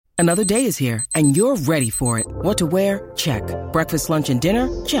Another day is here, and you're ready for it. What to wear? Check. Breakfast, lunch, and dinner?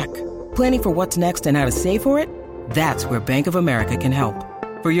 Check. Planning for what's next and how to save for it? That's where Bank of America can help.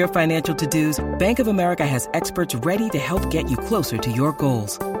 For your financial to-dos, Bank of America has experts ready to help get you closer to your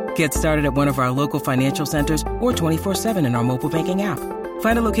goals. Get started at one of our local financial centers or 24/7 in our mobile banking app.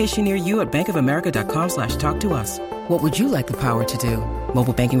 Find a location near you at bankofamerica.com/talktous. What would you like the power to do?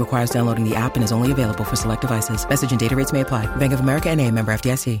 Mobile banking requires downloading the app and is only available for select devices. Message and data rates may apply. Bank of America N.A., member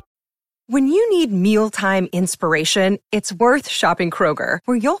FDIC. When you need mealtime inspiration, it's worth shopping Kroger,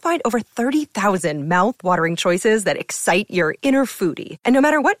 where you'll find over 30,000 mouth-watering choices that excite your inner foodie. And no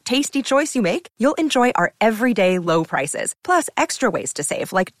matter what tasty choice you make, you'll enjoy our everyday low prices, plus extra ways to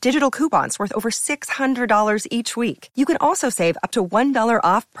save, like digital coupons worth over $600 each week. You can also save up to $1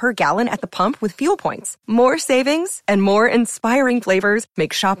 off per gallon at the pump with fuel points. More savings and more inspiring flavors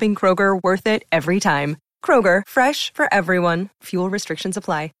make shopping Kroger worth it every time. Kroger, fresh for everyone. Fuel restrictions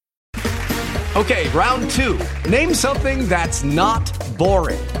apply. Okay, round two. Name something that's not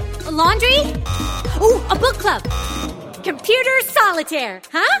boring. A laundry? Ooh, a book club. Computer solitaire,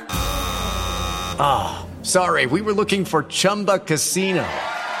 huh? Ah, sorry, we were looking for Chumba Casino.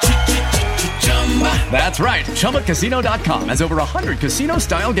 That's right, ChumbaCasino.com has over 100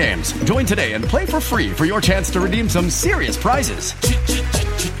 casino-style games. Join today and play for free for your chance to redeem some serious prizes.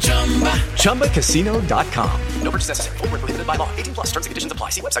 ChumbaCasino.com. No purchase necessary. Void where prohibited by law. 18 plus. Terms and conditions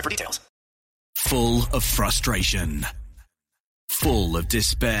apply. See website for details. Full of frustration. Full of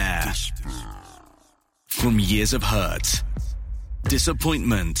despair. From years of hurt,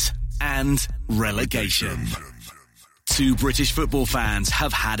 disappointment, and relegation. Two British football fans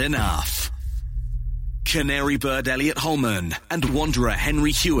have had enough. Canary bird Elliot Holman and wanderer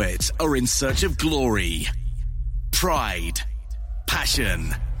Henry Hewitt are in search of glory, pride,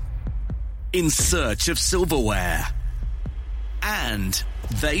 passion, in search of silverware. And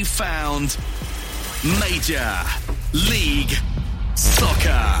they found Major League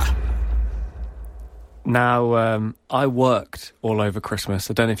Soccer. Now, I worked all over Christmas.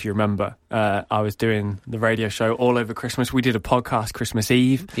 I don't know if you remember. I was doing the radio show all over Christmas. We did a podcast Christmas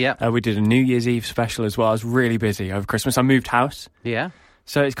Eve. Yeah. We did a New Year's Eve special as well. I was really busy over Christmas. I moved house. Yeah.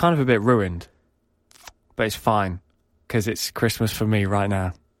 So it's kind of a bit ruined. But it's fine, because it's Christmas for me right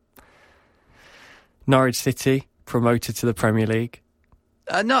now. Norwich City promoted to the Premier League.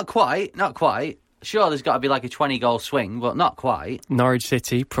 Not quite. Sure, there's got to be like a 20-goal swing, but not quite. Norwich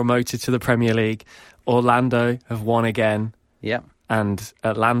City promoted to the Premier League. Orlando have won again. Yep. And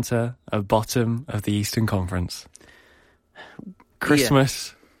Atlanta are bottom of the Eastern Conference.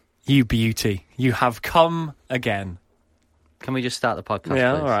 Christmas, you beauty. You have come again. Can we just start the podcast,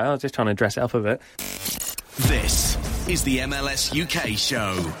 Yeah, please? all right. I was just trying to dress it up a bit. This is the MLS UK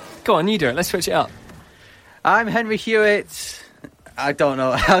show. Go on, you do it. Let's switch it up. I'm Henry Hewitt. I don't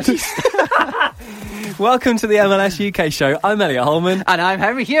know how to... Welcome to the MLS UK show. I'm Elliot Holman. And I'm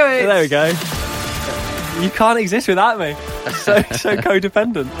Henry Hewitt. There we go. You can't exist without me. So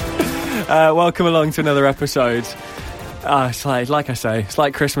codependent. Welcome along to another episode. It's like I say, it's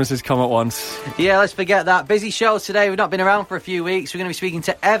like Christmas has come at once. Yeah, let's forget that. Busy show today. We've not been around for a few weeks. We're going to be speaking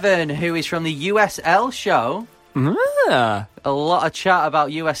to Evan, who is from the USL show. Ah. A lot of chat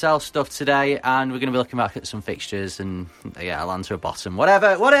about USL stuff today, and we're going to be looking back at some fixtures and, yeah, Atlanta at bottom.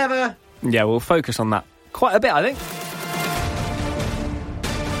 Whatever. Yeah, we'll focus on that quite a bit, I think.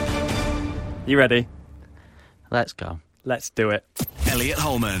 You ready? Let's go. Let's do it. Elliot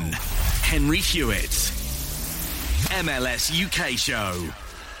Holman, Henry Hewitt, MLS UK show.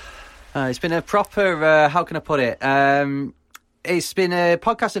 It's been a proper, how can I put it? It's been a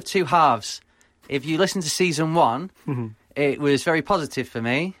podcast of two halves. If you listen to season one, it was very positive for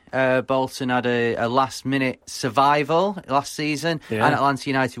me. Bolton had a last-minute survival last season, and Atlanta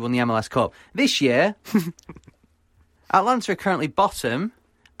United won the MLS Cup. This year, Atlanta are currently bottom,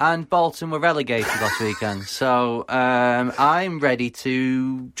 and Bolton were relegated last weekend. So I'm ready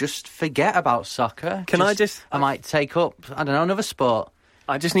to just forget about soccer. I might take up, I don't know, another sport.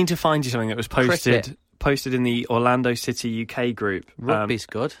 I just need to find you something that was posted in the Orlando City UK group. Rugby's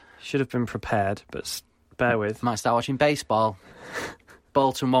good. Should have been prepared, but bear with. Might start watching baseball.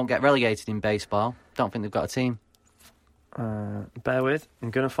 Bolton won't get relegated in baseball. Don't think they've got a team. Bear with.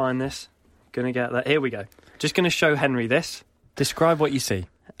 I'm going to find this. Going to get that. Here we go. Just going to show Henry this. Describe what you see.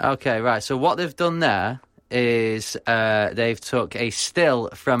 Okay, right. So what they've done there is they've took a still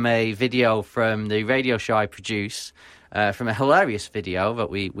from a video from the radio show I produce, from a hilarious video that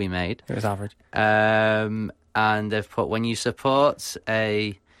we made. It was average. And they've put, when you support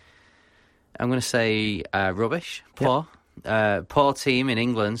I'm going to say rubbish, poor team in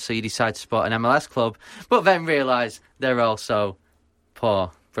England, so you decide to support an MLS club, but then realise they're also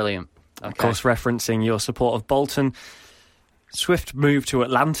poor Brilliant. Okay. Of course, referencing your support of Bolton. Swift move to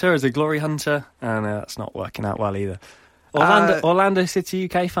Atlanta as a glory hunter, and that's not working out well either. Orlando City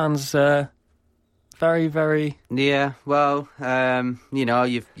UK fans, very, very... Yeah, well,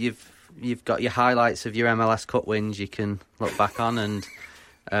 you've got your highlights of your MLS Cup wins you can look back on, and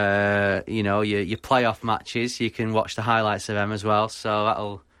your playoff matches, you can watch the highlights of them as well, so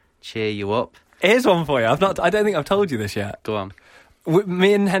that'll cheer you up. Here's one for you. I don't think I've told you this yet. Go on.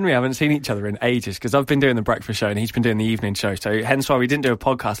 Me and Henry haven't seen each other in ages because I've been doing the breakfast show and he's been doing the evening show, so hence why we didn't do a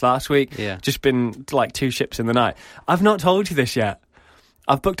podcast last week. Yeah. Just been like 2 ships in the night. I've not told you this yet.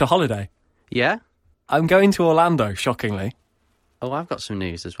 I've booked a holiday. Yeah? I'm going to Orlando, shockingly. Oh, I've got some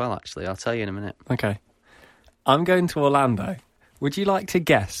news as well, actually. I'll tell you in a minute. Okay. I'm going to Orlando. Would you like to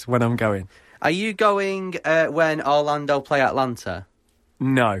guess when I'm going? Are you going when Orlando play Atlanta?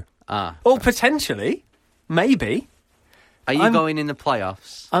 No. Ah. Or potentially. Maybe. Are you going in the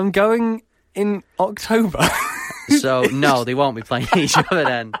playoffs? I'm going in October. So, no, they won't be playing each other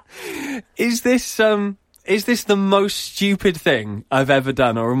then. Is this the most stupid thing I've ever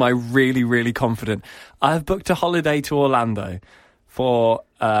done, or am I really, really confident? I've booked a holiday to Orlando for,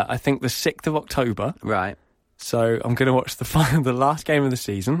 I think, the 6th of October. Right. So I'm going to watch the last game of the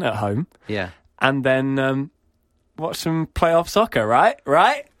season at home. Yeah. And then watch some playoff soccer, right?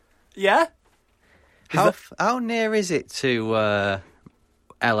 Right? Yeah? How near is it to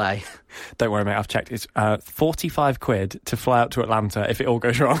LA? Don't worry, mate, I've checked. It's 45 quid to fly out to Atlanta if it all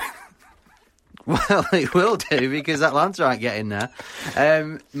goes wrong. Well, it will do, because Atlanta aren't getting there.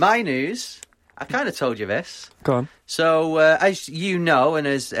 My news, I kind of told you this. Go on. So, as you know, and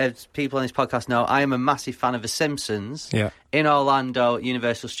as people on this podcast know, I am a massive fan of The Simpsons. Yeah. In Orlando,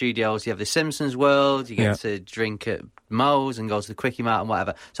 Universal Studios, you have The Simpsons World, you get to drink at Moe's and go to the Quickie Mart and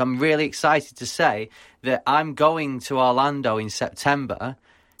whatever. So I'm really excited to say that I'm going to Orlando in September.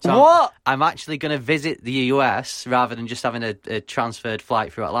 So what? I'm actually going to visit the US rather than just having a transferred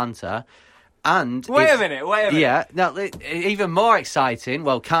flight through Atlanta. And Wait a minute. Yeah, no, even more exciting,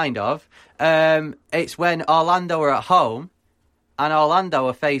 well, kind of, it's when Orlando are at home and Orlando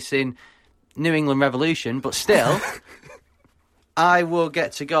are facing New England Revolution, but still, I will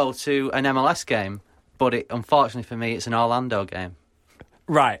get to go to an MLS game, but unfortunately for me, it's an Orlando game.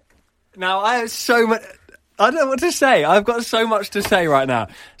 Right. Now, I have so much... I don't know what to say. I've got so much to say right now.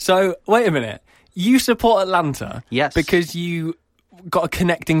 So, wait a minute. You support Atlanta? Yes. Because you got a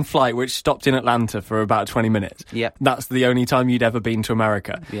connecting flight which stopped in Atlanta for about 20 minutes. Yep. That's the only time you'd ever been to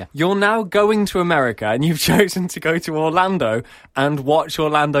America. Yeah. You're now going to America and you've chosen to go to Orlando and watch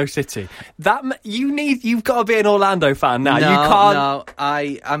Orlando City. You've got to be an Orlando fan now. No,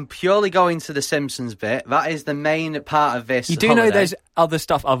 I'm purely going to the Simpsons bit. That is the main part of this. You do holiday. know there's other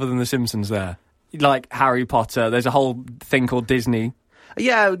stuff other than the Simpsons there? Like Harry Potter, there's a whole thing called Disney.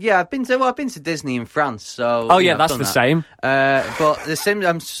 Yeah, I've been to Disney in France, so... Oh, yeah, that's the same. But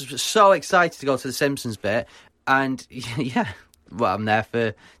I'm so excited to go to the Simpsons bit, and, yeah, well, I'm there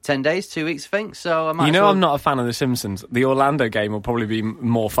for 10 days, 2 weeks, I think, so I might I'm not a fan of the Simpsons. The Orlando game will probably be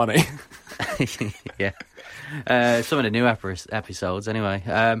more funny. Yeah. Some of the new episodes, anyway.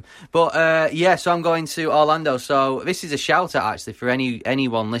 So I'm going to Orlando, so this is a shout-out, actually, for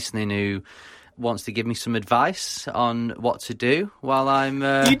anyone listening who wants to give me some advice on what to do while I'm...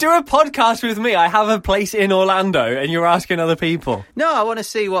 You do a podcast with me. I have a place in Orlando and you're asking other people. No, I want to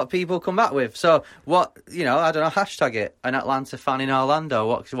see what people come back with. So what, I don't know, hashtag it, an Atlanta fan in Orlando.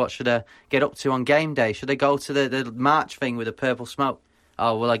 What should I get up to on game day? Should I go to the March thing with the purple smoke?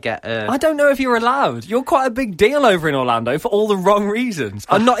 Oh, will I get... I don't know if you're allowed. You're quite a big deal over in Orlando for all the wrong reasons.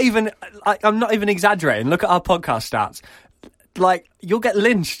 I'm not even exaggerating. Look at our podcast stats. Like, you'll get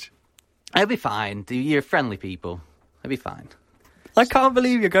lynched. It'll be fine. You're friendly people. It'll be fine. I can't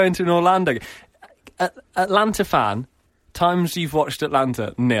believe you're going to an Orlando. Atlanta fan, times you've watched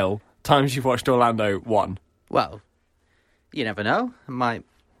Atlanta, 0. Times you've watched Orlando, 1. Well, you never know. I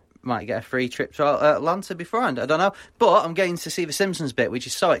might get a free trip to Atlanta beforehand. I don't know. But I'm getting to see the Simpsons bit, which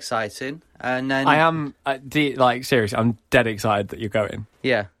is so exciting. And then I am, seriously, I'm dead excited that you're going.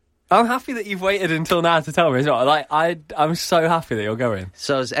 Yeah. I'm happy that you've waited until now to tell me as well. I'm so happy that you're going.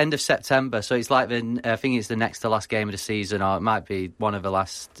 So it's end of September, so it's like I think it's the next to last game of the season, or it might be one of the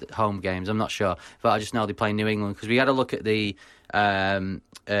last home games. I'm not sure, but I just know they play New England, because we had a look at the when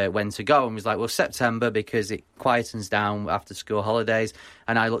to go, and was like, well, September, because it quietens down after school holidays.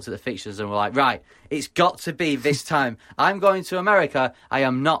 And I looked at the fixtures and we're like, right, it's got to be this time. I'm going to America. I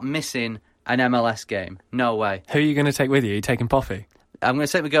am not missing an MLS game. No way. Who are you going to take with you? Are you taking Poffy? I'm going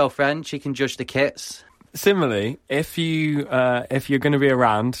to take my girlfriend. She can judge the kits. Similarly, if you're going to be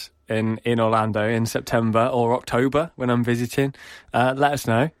around in Orlando in September or October when I'm visiting, let us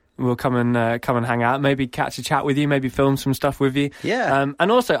know. We'll come and hang out. Maybe catch a chat with you. Maybe film some stuff with you. Yeah.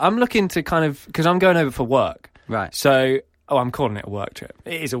 And also, I'm looking to because I'm going over for work. Right. So, I'm calling it a work trip.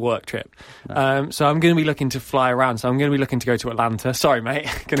 It is a work trip. Right. So I'm going to be looking to fly around. So I'm going to be looking to go to Atlanta. Sorry, mate.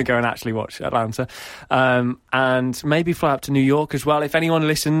 Going to go and actually watch Atlanta. And maybe fly up to New York as well. If anyone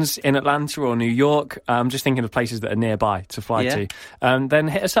listens in Atlanta or New York, I'm just thinking of places that are nearby to fly to. Then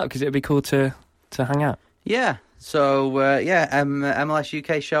hit us up because it would be cool to hang out. Yeah. So,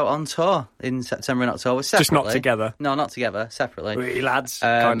 MLS UK show on tour in September and October. Separately. Just not together. No, not together. Separately. Really, lads,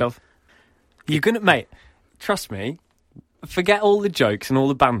 kind of. You're going to... Mate, trust me, forget all the jokes and all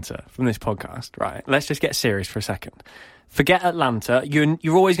the banter from this podcast, right? Let's just get serious for a second. Forget Atlanta.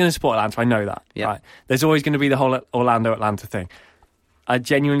 You're always going to support Atlanta, I know that. Yeah. Right? There's always going to be the whole Orlando-Atlanta thing. I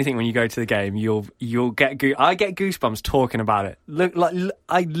genuinely think when you go to the game, you'll get... I get goosebumps talking about it.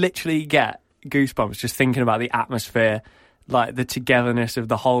 I literally get goosebumps just thinking about the atmosphere, like the togetherness of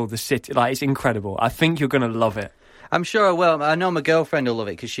the whole of the city. Like, it's incredible. I think you're going to love it. I'm sure I will. I know my girlfriend will love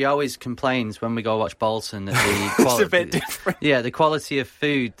it because she always complains when we go watch Bolton that the it's a bit different. Yeah, the quality of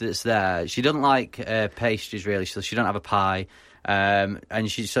food that's there. She doesn't like pastries really, so she don't have a pie. And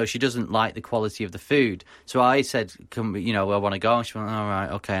she doesn't like the quality of the food. So I said, I want to go. And she went, all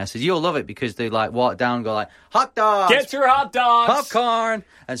right, okay. I said, you'll love it because they like walk down, go like, hot dogs, get your hot dogs, popcorn,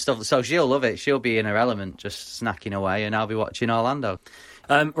 and stuff. So she'll love it. She'll be in her element, just snacking away, and I'll be watching Orlando.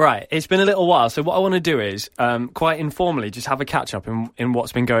 Right, it's been a little while, so what I want to do is, quite informally, just have a catch-up in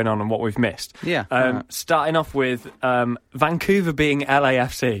what's been going on and what we've missed. Yeah. Starting off with Vancouver being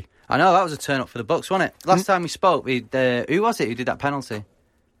LAFC. I know, that was a turn-up for the Bucks, wasn't it? Last time we spoke, who was it who did that penalty?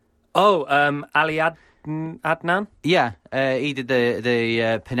 Oh, Ali Adnan? Yeah, he did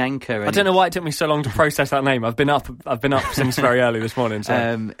the Panenka. I don't know why it took me so long to process that name. I've been up since very early this morning.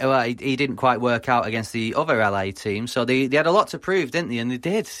 So. He didn't quite work out against the other LA team, so they had a lot to prove, didn't they? And they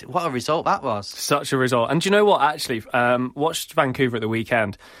did. What a result that was. Such a result. And do you know what, actually? Watched Vancouver at the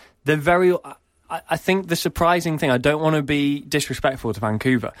weekend. They're very... I think the surprising thing, I don't want to be disrespectful to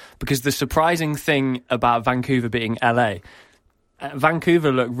Vancouver, because the surprising thing about Vancouver beating LA...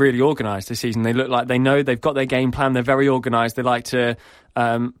 Vancouver look really organised this season. They look like they know they've got their game plan. They're very organised. They like to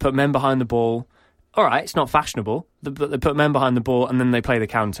put men behind the ball. All right, it's not fashionable, but they put men behind the ball and then they play the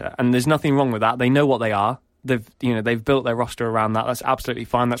counter. And there's nothing wrong with that. They know what they are. They've built their roster around that. That's absolutely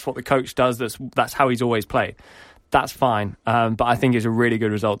fine. That's what the coach does. That's how he's always played. That's fine. But I think it's a really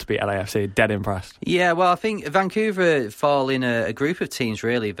good result to beat LAFC. Dead impressed. Yeah, well, I think Vancouver fall in a group of teams,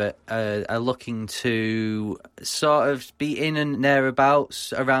 really, that are looking to sort of be in and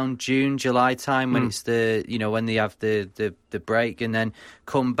thereabouts around June, July time when it's when they have the break, and then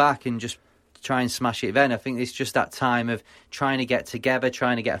come back and just try and smash it then. I think it's just that time of trying to get together,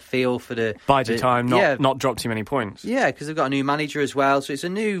 trying to get a feel for the... Bide your time, not drop too many points. Yeah, because they've got a new manager as well, so it's a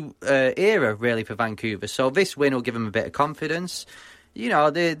new era, really, for Vancouver. So this win will give them a bit of confidence.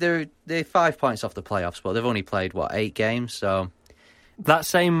 They're 5 points off the playoffs, but they've only played, 8 games, so... That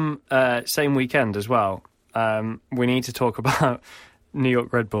same weekend as well, we need to talk about New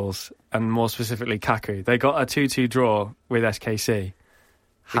York Red Bulls, and more specifically Kaku. They got a 2-2 draw with SKC.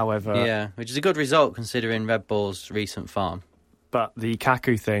 However... Yeah, which is a good result considering Red Bull's recent form. But the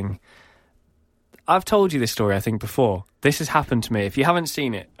Kaku thing... I've told you this story, I think, before. This has happened to me. If you haven't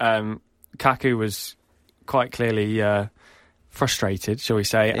seen it, Kaku was quite clearly frustrated, shall we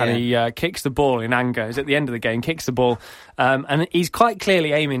say, and he kicks the ball in anger. He's at the end of the game, kicks the ball, and he's quite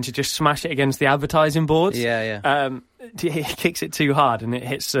clearly aiming to just smash it against the advertising boards. Yeah. He kicks it too hard, and it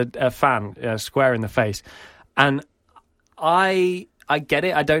hits a fan square in the face. And I get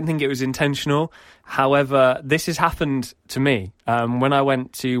it. I don't think it was intentional. However, this has happened to me. When I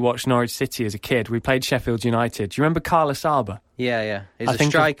went to watch Norwich City as a kid, we played Sheffield United. Do you remember Carlos Saba? Yeah. He's a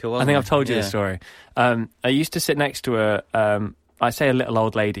striker, wasn't he? I think I've told you this story. I used to sit next to I say a little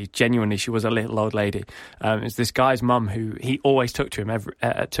old lady. Genuinely, she was a little old lady. It's this guy's mum who he always took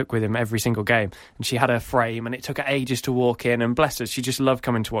with him every single game. And she had her frame, and it took her ages to walk in. And bless her, she just loved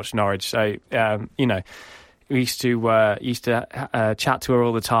coming to watch Norwich. So, we used to chat to her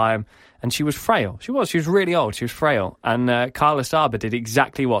all the time, and she was frail. She was really old. She was frail. And Carlos Saba did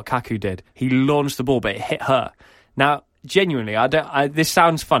exactly what Kaku did. He launched the ball, but it hit her. Now, genuinely, this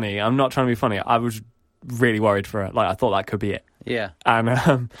sounds funny. I'm not trying to be funny. I was really worried for her. Like, I thought that could be it. Yeah.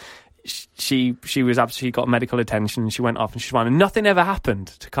 And she was absolutely got medical attention. She went off and she's fine. And nothing ever happened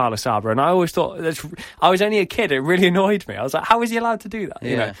to Carla Saba. And I always thought, I was only a kid. It really annoyed me. I was like, how is he allowed to do that?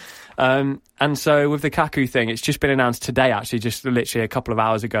 You know? And so with the Kaku thing, it's just been announced today, actually, just literally a couple of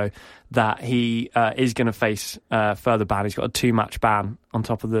hours ago, that he is going to face further ban. He's got a 2-match ban on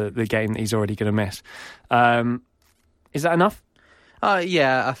top of the game that he's already going to miss. Is that enough?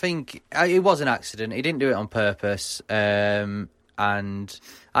 Yeah, I think it was an accident. He didn't do it on purpose. And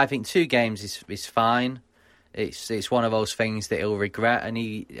I think 2 games is fine. It's one of those things that he'll regret and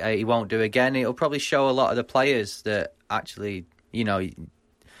he won't do again. It'll probably show a lot of the players that actually, you know,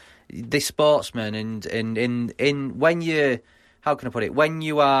 this sportsman and in when you, how can I put it, when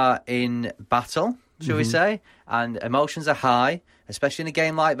you are in battle, shall we say, and emotions are high, especially in a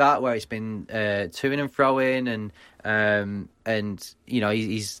game like that where it's been to-ing and fro-ing and you know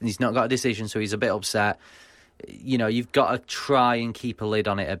he's not got a decision, so he's a bit upset. You know, you've got to try and keep a lid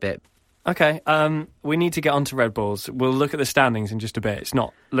on it a bit. Okay, we need to get on to Red Bulls. We'll look at the standings in just a bit. It's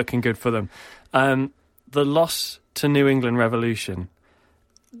not looking good for them. The loss to New England Revolution,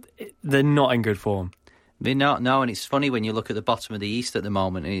 they're not in good form. They're not, no, and it's funny when you look at the bottom of the East at the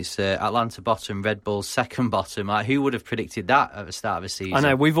moment, and it's Atlanta bottom, Red Bulls second bottom. Like, who would have predicted that at the start of the season? I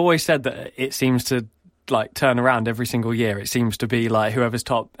know, we've always said that it seems to like turn around every single year. It seems to be like whoever's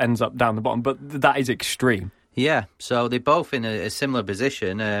top ends up down the bottom, but that is extreme. Yeah, so they're both in a similar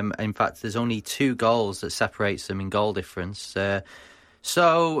position. In fact, there's only 2 goals that separates them in goal difference.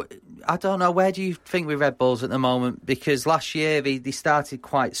 So, I don't know, where do you think with Red Bulls at the moment? Because last year they started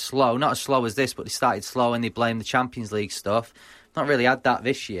quite slow. Not as slow as this, but they started slow and they blamed the Champions League stuff. Not really had that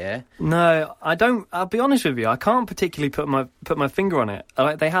this year. No, I don't. I'll be honest with you, I can't particularly put my finger on it.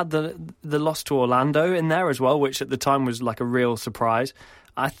 They had the loss to Orlando in there as well, which at the time was like a real surprise.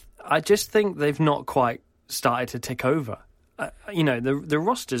 I just think they've not quite started to tick over. You know, the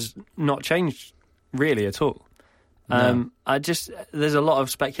roster's not changed really at all. No. There's a lot of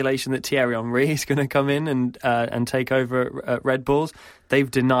speculation that Thierry Henry is going to come in and take over at Red Bulls. They've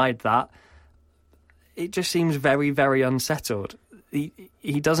denied that. It just seems very, very unsettled.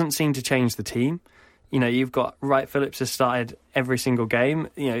 He doesn't seem to change the team. You know, you've got Wright Phillips has started every single game.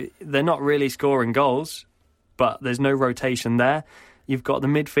 You know, they're not really scoring goals, but there's no rotation there. You've got the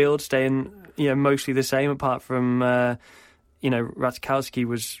midfield staying, you know, mostly the same, apart from, Ratkowski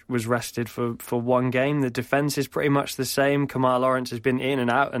was rested for one game. The defence is pretty much the same. Kamar Lawrence has been in and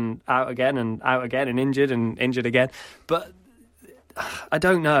out again and injured again. But I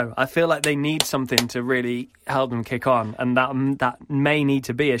don't know. I feel like they need something to really help them kick on, and that may need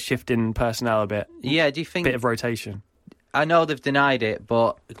to be a shift in personnel a bit. Yeah, do you think... Bit of rotation. I know they've denied it,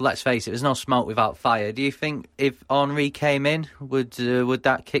 but let's face it, there's no smoke without fire. Do you think if Henry came in, would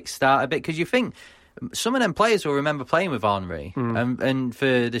that kickstart a bit? Because you think some of them players will remember playing with Henry, and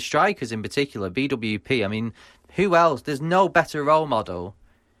for the strikers in particular, BWP, I mean, who else? There's no better role model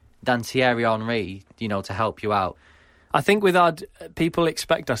than Thierry Henry, you know, to help you out. I think with our people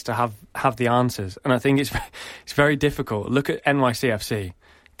expect us to have the answers, and I think it's very difficult. Look at NYCFC;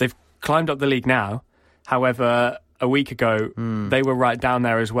 they've climbed up the league now. However, a week ago they were right down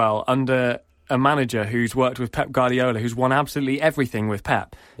there as well, under a manager who's worked with Pep Guardiola, who's won absolutely everything with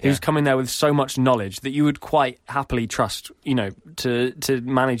Pep, who's come in there with so much knowledge that you would quite happily trust, you know, to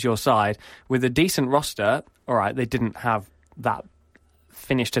manage your side with a decent roster. All right, they didn't have that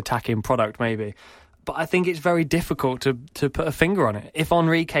finished attacking product, maybe. But I think it's very difficult to put a finger on it. If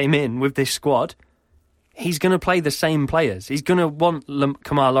Henry came in with this squad, he's going to play the same players. He's going to want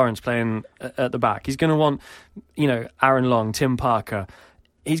Kamar Lawrence playing at the back. He's going to want, you know, Aaron Long, Tim Parker.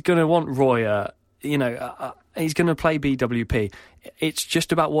 He's going to want Royer. You know, he's going to play BWP. It's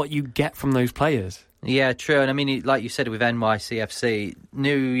just about what you get from those players. Yeah, true. And I mean, like you said with NYCFC,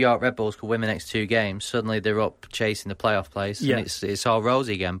 New York Red Bulls could win the next 2 games. Suddenly they're up chasing the playoff place, and it's all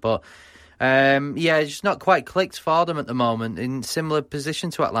rosy again. But it's just not quite clicked for them at the moment. In similar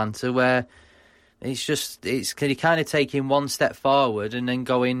position to Atlanta, where it's kind of taking one step forward and then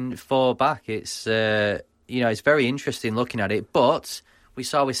going 4 back. It's it's very interesting looking at it. But we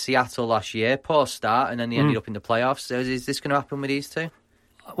saw with Seattle last year, poor start, and then they ended up in the playoffs. So is this going to happen with these 2?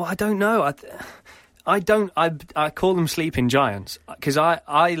 Well, I don't know. I call them sleeping giants because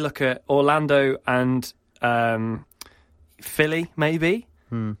I look at Orlando and Philly, maybe.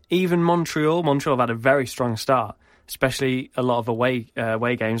 Even Montreal have had a very strong start, especially a lot of away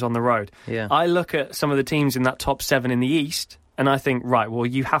games on the road. Yeah. I look at some of the teams in that top 7 in the East, and I think, right, well,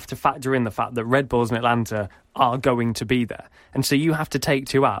 you have to factor in the fact that Red Bulls and Atlanta are going to be there. And so you have to take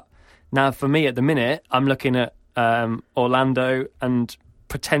 2 out. Now, for me, at the minute, I'm looking at Orlando and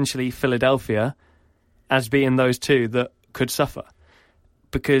potentially Philadelphia as being those 2 that could suffer.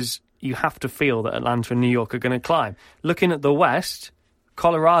 Because, you have to feel that Atlanta and New York are going to climb. Looking at the West,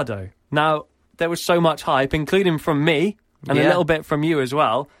 Colorado. Now, there was so much hype, including from me and a little bit from you as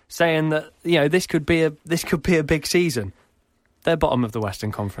well, saying that this could be a big season. They're bottom of the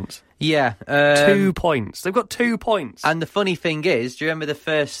Western Conference. Yeah. 2 points. They've got 2 points. And the funny thing is, do you remember the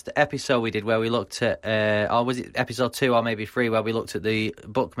first episode we did where we looked at, or was it episode 2 or maybe 3, where we looked at the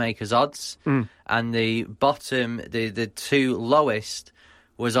bookmakers' odds? And the bottom, the 2 lowest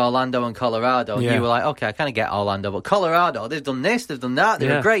was Orlando and Colorado. And you were like, okay, I kind of get Orlando, but Colorado, they've done this, they've done that,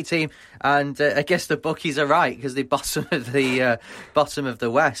 they're a great team. And I guess the bookies are right, because they're bottom of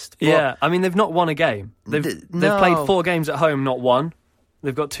the West. But I mean, they've not won a game. They've played 4 games at home, not one.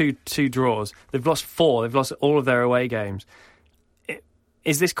 They've got two draws. They've lost 4. They've lost all of their away games.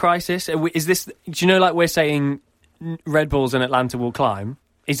 Is this crisis? Is this? Do you know, like we're saying, Red Bulls and Atlanta will climb?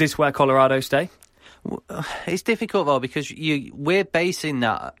 Is this where Colorado stay? It's difficult though, because we're basing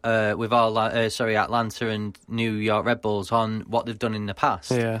that with Atlanta and New York Red Bulls on what they've done in the past.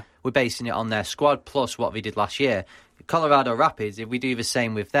 Yeah, we're basing it on their squad plus what they did last year. Colorado Rapids, if we do the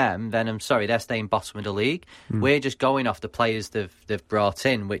same with them, then I'm sorry, they're staying bottom of the league. We're just going off the players they've brought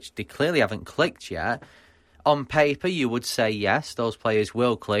in, which they clearly haven't clicked yet. On paper, you would say yes, those players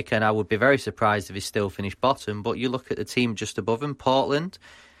will click, and I would be very surprised if they still finish bottom. But you look at the team just above them, Portland,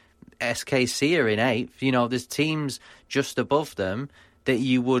 SKC are in 8th. There's teams just above them that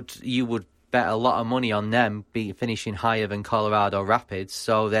you would bet a lot of money on them finishing higher than Colorado Rapids.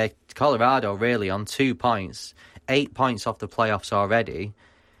 So they're Colorado really on 2 points, 8 points off the playoffs already.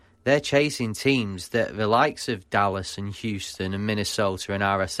 They're chasing teams that the likes of Dallas and Houston and Minnesota and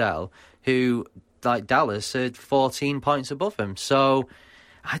RSL, who, like Dallas, are 14 points above them. So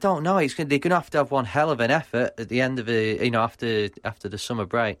I don't know. They're going to have one hell of an effort at the end of after the summer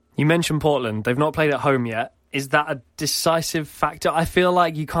break. You mentioned Portland. They've not played at home yet. Is that a decisive factor? I feel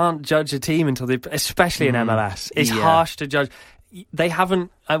like you can't judge a team until especially in MLS. It's harsh to judge. They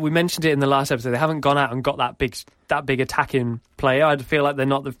haven't. We mentioned it in the last episode. They haven't gone out and got that big attacking player. I feel like they're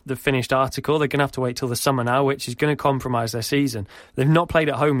not the finished article. They're going to have to wait till the summer now, which is going to compromise their season. They've not played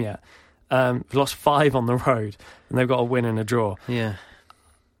at home yet. They've lost 5 on the road, and they've got a win and a draw. Yeah.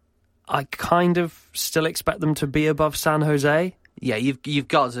 I kind of still expect them to be above San Jose. Yeah, you've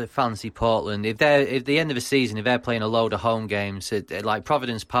got to fancy Portland. If at the end of the season, if they're playing a load of home games, like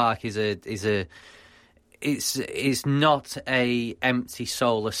Providence Park it's not a empty,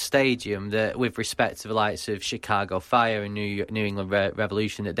 soulless stadium that, with respect to the likes of Chicago Fire and New England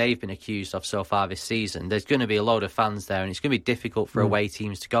Revolution that they've been accused of so far this season. There's going to be a load of fans there, and it's going to be difficult for away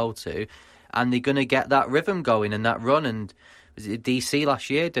teams to go to, and they're going to get that rhythm going and that run. And DC last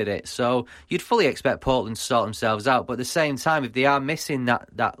year did it, so you'd fully expect Portland to sort themselves out. But at the same time, if they are missing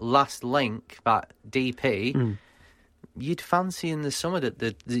that last link, that DP, you'd fancy in the summer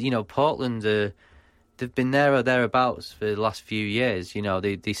that Portland they've been there or thereabouts for the last few years.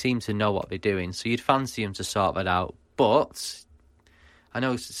 They seem to know what they're doing, so you'd fancy them to sort that out. But I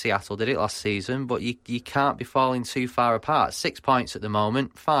know Seattle did it last season, but you can't be falling too far apart. 6 points at the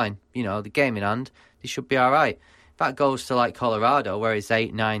moment, fine. The game in hand, they should be all right. That goes to like Colorado, where it's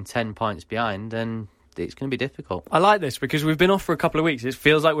 8, 9, 10 points behind, then it's going to be difficult. I like this because we've been off for a couple of weeks. It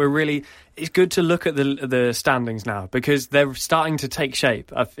feels like it's good to look at the standings now because they're starting to take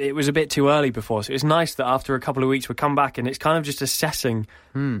shape. It was a bit too early before, so it's nice that after a couple of weeks we come back and it's kind of just assessing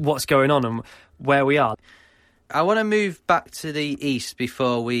what's going on and where we are. I want to move back to the East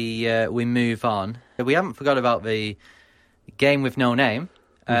before we move on. We haven't forgot about the game with no name.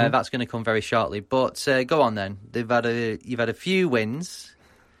 That's going to come very shortly. But go on then. You've had a few wins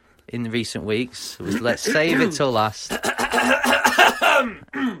in recent weeks. Let's save it till last.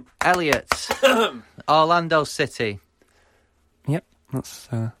 Elliot, Orlando City. Yep, that's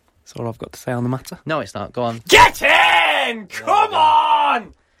all I've got to say on the matter. No, it's not. Go on. Get in! Come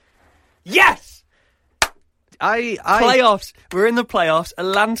on! Yes! Playoffs. We're in the playoffs.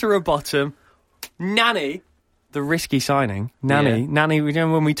 Atlanta are bottom. Nani. The risky signing. Nani,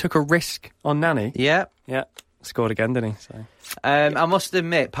 remember when we took a risk on Nani? Yeah. Scored again, didn't he? So. I must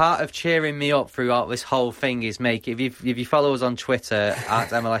admit, part of cheering me up throughout this whole thing is if you follow us on Twitter at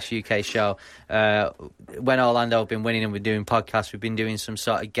MLS UK Show, when Orlando have been winning and we're doing podcasts, we've been doing some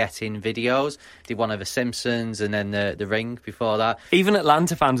sort of get-in videos. Did one of the Simpsons and then the Ring before that. Even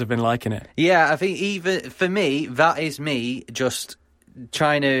Atlanta fans have been liking it. Yeah, I think even for me, that is me just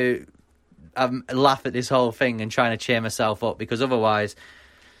trying to laugh at this whole thing and trying to cheer myself up, because otherwise,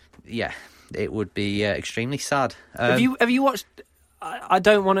 it would be extremely sad. Have you watched? I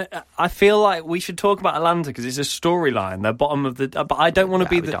don't want to. I feel like we should talk about Atlanta because it's a storyline. They're bottom of the. But I don't want to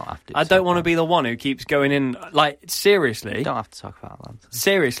be the. I don't want to be the one who keeps going in. Like, seriously, You don't have to talk about Atlanta.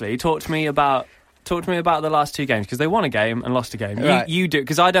 Seriously, talk to me about the last two games because they won a game and lost a game. Right. You do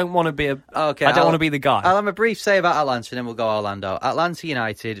because I don't want to be I don't want to be the guy. I'll have a brief say about Atlanta and then we'll go Orlando. Atlanta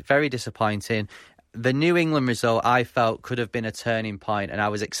United, very disappointing. The New England result, I felt, could have been a turning point, and I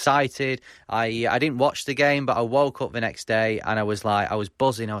was excited. I didn't watch the game, but I woke up the next day and I was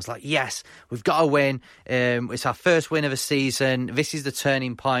buzzing. I was like, yes, we've got to win. It's our first win of a season. This is the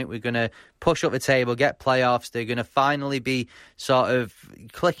turning point. We're going to push up the table, get playoffs. They're going to finally be sort of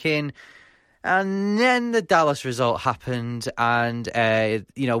clicking. And then the Dallas result happened, and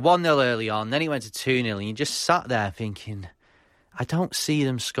 1-0 early on. Then it went to 2-0, and you just sat there thinking, I don't see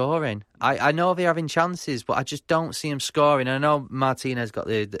them scoring. I know they're having chances, but I just don't see them scoring. I know Martinez got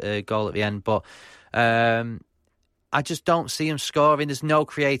the goal at the end, but I just don't see them scoring. There's no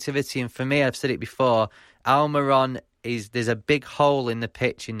creativity, and for me, I've said it before, Almiron there's a big hole in the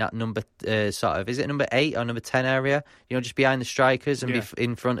pitch in that number is it number 8 or number 10 area? Just behind the strikers and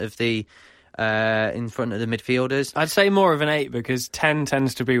in front of the midfielders. I'd say more of an 8 because 10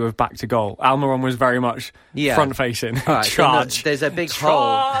 tends to be with back to goal. Almiron was very much front facing. Right, Charge. So there's a big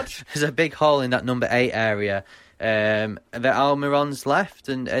hole. There's a big hole in that number 8 area. That Almiron's left,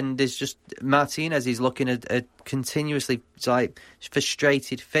 and there's just Martinez. He's looking at a continuously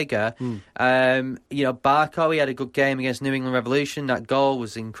frustrated figure. Barco, he had a good game against New England Revolution. That goal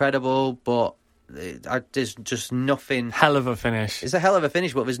was incredible, but there's just nothing. Hell of a finish. It's a hell of a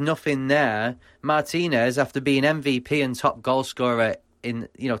finish, but there's nothing there. Martinez, after being MVP and top goal scorer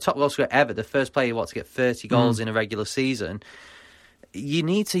ever, the first player to get 30 goals in a regular season. You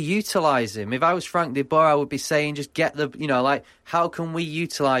need to utilise him. If I was Frank de Boer, I would be saying just get how can we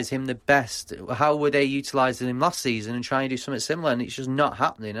utilise him the best? How were they utilising him last season and trying to do something similar? And it's just not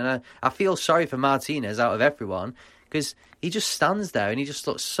happening. And I feel sorry for Martinez out of everyone because he just stands there and he just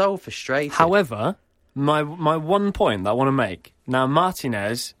looks so frustrated. However, my one point that I want to make, now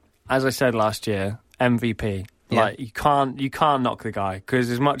Martinez, as I said last year, MVP. Yeah. You can't knock the guy because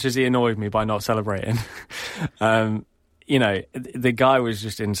as much as he annoyed me by not celebrating, the guy was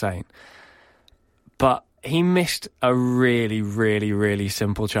just insane. But he missed a really, really, really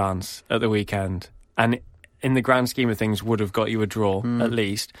simple chance at the weekend. And in the grand scheme of things, would have got you a draw, at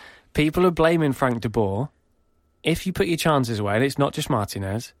least. People are blaming Frank de Boer. If you put your chances away, and it's not just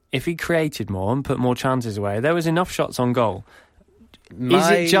Martinez, if he created more and put more chances away, there was enough shots on goal. Is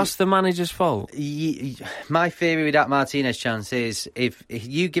it just the manager's fault? My theory with that Martinez chance is if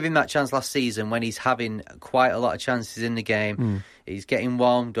you give him that chance last season when he's having quite a lot of chances in the game, he's getting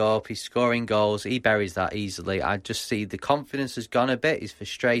warmed up, he's scoring goals, he buries that easily. I just see the confidence has gone a bit, he's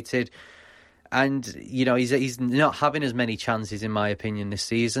frustrated. And, he's not having as many chances, in my opinion, this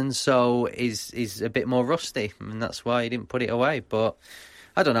season. So he's a bit more rusty. And that's why he didn't put it away. But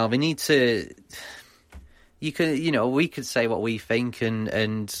I don't know. They need to... we could say what we think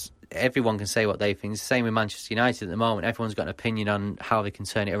and everyone can say what they think. It's the same with Manchester United at the moment. Everyone's got an opinion on how they can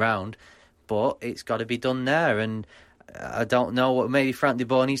turn it around. But it's got to be done there. And I don't know, maybe Frank de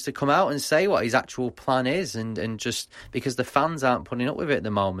Boer needs to come out and say what his actual plan is. And just because the fans aren't putting up with it at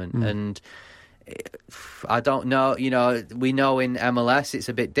the moment. And... I don't know, we know in MLS it's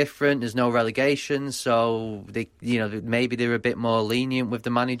a bit different. There's no relegation, so they, maybe they're a bit more lenient with the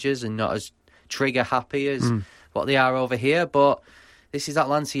managers and not as trigger happy as what they are over here. But this is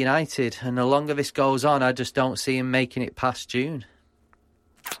Atlanta United, and the longer this goes on, I just don't see him making it past June.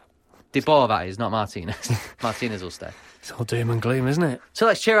 De Boer, that is, not Martinez. Martinez will stay. It's all doom and gloom, isn't it? So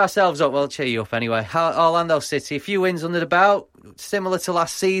let's cheer ourselves up. Well, cheer you up anyway. Orlando City, a few wins under the belt, similar to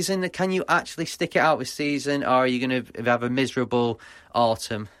last season. Can you actually stick it out this season, or are you going to have a miserable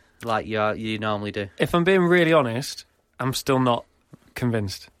autumn like you normally do? If I'm being really honest, I'm still not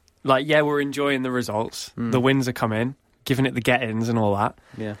convinced. We're enjoying the results. The wins are coming, giving it the get-ins and all that.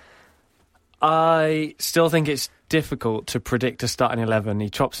 Yeah. I still think it's difficult to predict a starting 11. He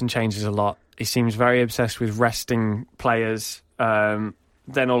chops and changes a lot. He seems very obsessed with resting players. Then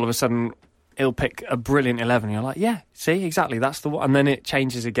all of a sudden, he'll pick a brilliant 11. You're like, yeah, see, exactly, that's the one. And then it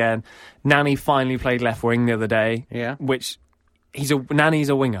changes again. Nani finally played left wing the other day. Yeah. Which, Nani's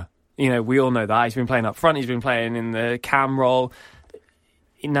a winger. We all know that. He's been playing up front. He's been playing in the cam role.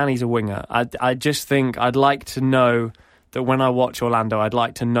 Nani's a winger. I just think I'd like to know that when I watch Orlando, I'd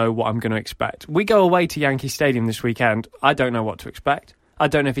like to know what I'm going to expect. We go away to Yankee Stadium this weekend. I don't know what to expect. I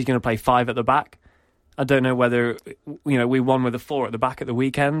don't know if he's going to play 5 at the back. I don't know whether, we won with a 4 at the back at the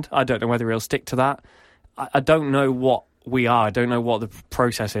weekend. I don't know whether he'll stick to that. I don't know what we are. I don't know what the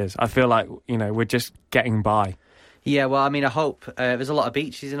process is. I feel like, we're just getting by. Yeah, well, I mean, I hope there's a lot of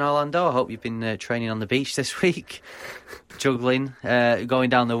beaches in Orlando. I hope you've been training on the beach this week, juggling, going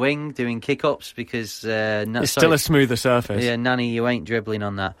down the wing, doing kick-ups because... it's still a smoother surface. Yeah, Nanny, you ain't dribbling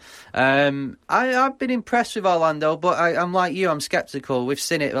on that. I've been impressed with Orlando, but I'm like you, I'm sceptical. We've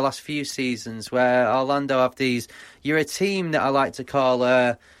seen it the last few seasons where Orlando have these... You're a team that I like to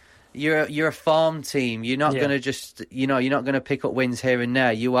call... You're a farm team. You're not going to just... you're not going to pick up wins here and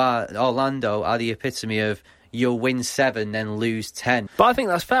there. Orlando are the epitome of... You'll win 7, then lose 10. But I think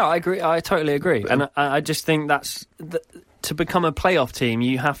that's fair. I agree. I totally agree. And I just think that's... to become a playoff team,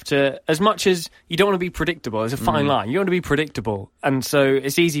 you have to... As much as you don't want to be predictable, there's a fine line. You want to be predictable. And so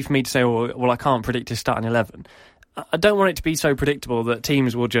it's easy for me to say, well, I can't predict his starting 11. I don't want it to be so predictable that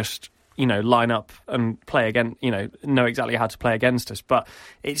teams will just... line up and play against, know exactly how to play against us. But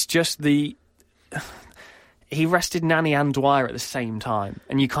it's just he rested Nanny and Dwyer at the same time.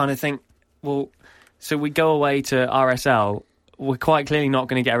 And you kind of think, well, so we go away to RSL, we're quite clearly not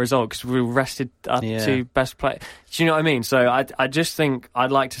going to get a result because we rested our two best players. Do you know what I mean? So I just think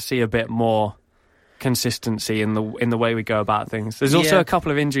I'd like to see a bit more consistency in the way we go about things. There's also a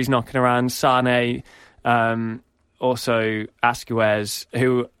couple of injuries knocking around. Sane, also Asquez,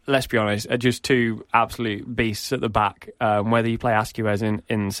 who, let's be honest, are just two absolute beasts at the back. Whether you play Asquez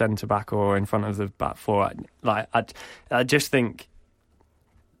in centre back or in front of the back four, I just think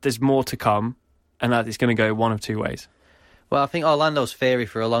there's more to come, and that it's going to go one of two ways. Well, I think Orlando's theory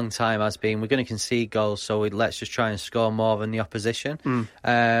for a long time has been we're going to concede goals, so let's just try and score more than the opposition.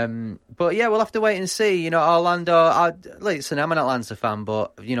 But yeah, we'll have to wait and see. Orlando, listen, I'm an Atlanta fan,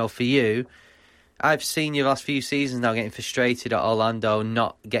 but for you, I've seen you the last few seasons now getting frustrated at Orlando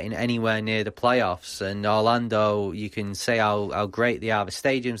not getting anywhere near the playoffs. And Orlando, you can say how great they are. The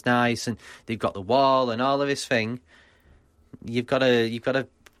stadium's nice and they've got the wall and all of this thing. You've got to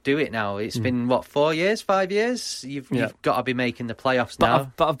do it now. It's been, 4 years, 5 years? You've got to be making the playoffs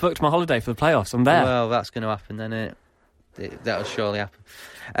now. But I've booked my holiday for the playoffs. I'm there. Well, that's going to happen then, that'll surely happen.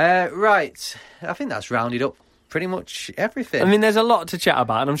 Right. I think that's rounded up pretty much everything. I mean, there's a lot to chat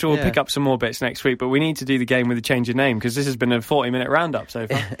about, and I'm sure we'll pick up some more bits next week, but we need to do the game with the change of name, because this has been a 40-minute roundup so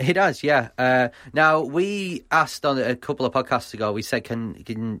far. It has, yeah. Now, we asked on a couple of podcasts ago, we said,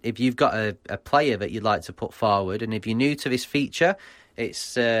 if you've got a player that you'd like to put forward, and if you're new to this feature,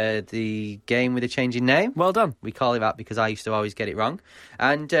 it's the game with a changing name. Well done. We call it that because I used to always get it wrong.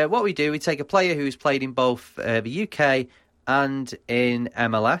 And what we do, we take a player who's played in both the UK and in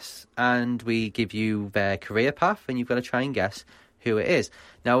MLS, and we give you their career path, and you've got to try and guess who it is.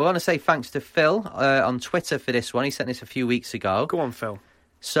 Now, we want to say thanks to Phil on Twitter for this one. He sent this a few weeks ago. Go on, Phil.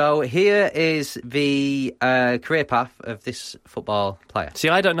 So here is the career path of this football player. See,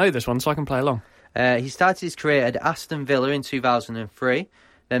 I don't know this one, so I can play along. He started his career at Aston Villa in 2003,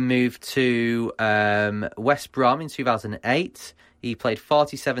 then moved to West Brom in 2008. He played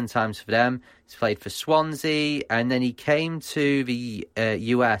 47 times for them. He's played for Swansea, and then he came to the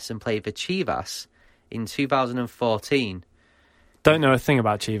US and played for Chivas in 2014. Don't know a thing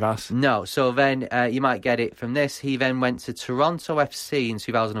about Chivas. No, so then you might get it from this. He then went to Toronto FC in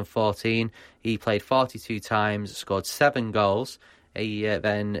 2014. He played 42 times, scored 7 goals. He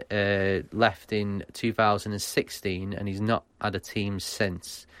then left in 2016, and he's not had a team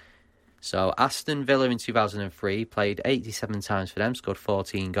since. So Aston Villa in 2003, played 87 times for them, scored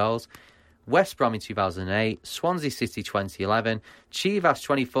 14 goals. West Brom in 2008, Swansea City 2011, Chivas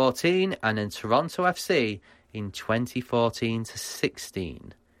 2014, and then Toronto FC in 2014 to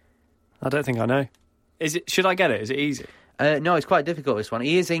 16. I don't think I know. Should I get it? Is it easy? No, it's quite difficult, this one.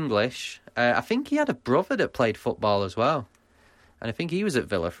 He is English. I think he had a brother that played football as well. And I think he was at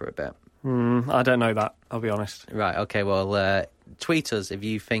Villa for a bit. I don't know that, I'll be honest. Right, okay, well, tweet us if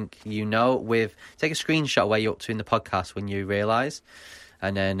you think you know. Take a screenshot where you're up to in the podcast when you realise,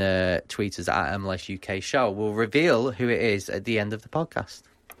 and then tweet us at MLS UK Show. We'll reveal who it is at the end of the podcast.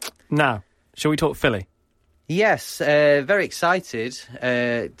 Now, shall we talk Philly? Yes, very excited.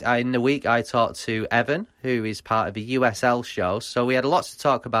 In the week I talked to Evan, who is part of the USL show, so we had lots to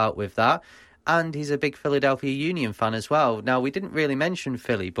talk about with that. And he's a big Philadelphia Union fan as well. Now, we didn't really mention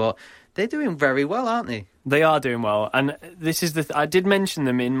Philly, but they're doing very well, aren't they? They are doing well, and this is I did mention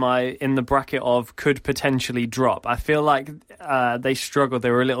them in the bracket of could potentially drop. I feel like they struggled. They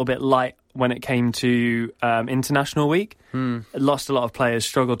were a little bit light when it came to international week. Lost a lot of players,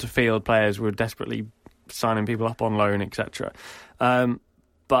 struggled to field players, were desperately signing people up on loan, etc.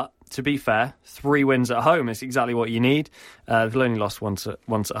 But to be fair, 3 wins at home is exactly what you need. They've only lost once at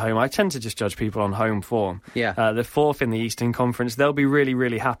home. I tend to just judge people on home form. Yeah. They're 4th in the Eastern Conference. They'll be really,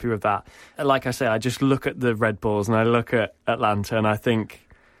 really happy with that. Like I say, I just look at the Red Bulls and I look at Atlanta and I think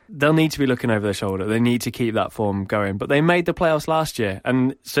they'll need to be looking over their shoulder. They need to keep that form going. But they made the playoffs last year,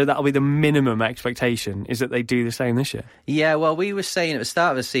 and so that'll be the minimum expectation, is that they do the same this year. Yeah, well, we were saying at the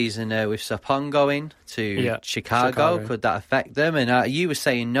start of the season with Sapong going to Chicago, could that affect them? And you were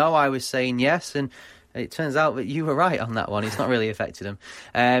saying no, I was saying yes, and it turns out that you were right on that one. It's not really affected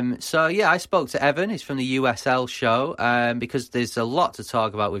them. So, yeah, I spoke to Evan. He's from the USL show because there's a lot to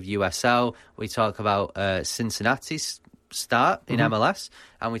talk about with USL. We talk about Cincinnati's start in MLS,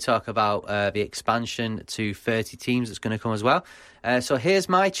 and we talk about the expansion to 30 teams that's going to come as well. So here's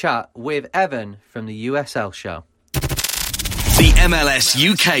my chat with Evan from the USL show. The MLS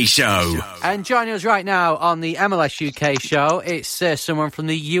UK show. And joining us right now on the MLS UK show, it's someone from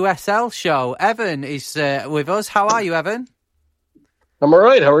the USL show. Evan is with us. How are you, Evan? I'm all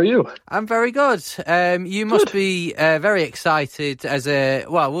right. How are you? I'm very good. You must be very excited as a...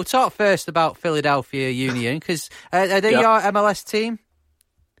 Well, we'll talk first about Philadelphia Union, because are they your MLS team?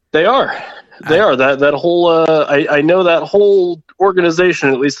 They are. They are. That whole... I know that whole organization,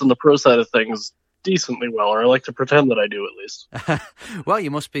 at least on the pro side of things, decently well, or I like to pretend that I do at least. Well, you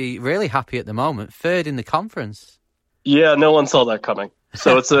must be really happy at the moment. Third in the conference. Yeah, no one saw that coming.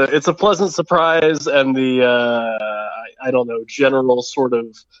 So it's a pleasant surprise, and the I don't know, general sort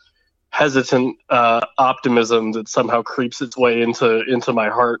of hesitant optimism that somehow creeps its way into my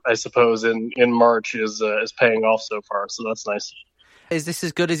heart, I suppose, in March is paying off so far. So that's nice. Is this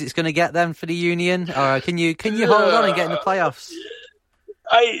as good as it's going to get then for the Union, or can you hold on and get in the playoffs?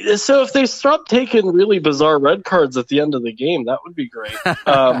 So if they stop taking really bizarre red cards at the end of the game, that would be great.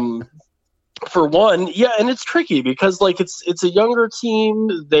 For one, yeah, and it's tricky because it's a younger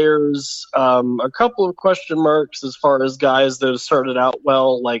team. There's a couple of question marks as far as guys that have started out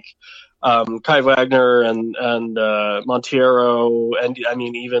well, like Kai Wagner and Monteiro, and I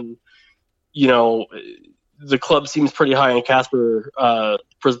mean even the club seems pretty high on Kasper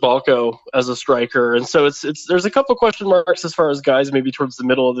Prisbalko as a striker, and so it's there's a couple of question marks as far as guys maybe towards the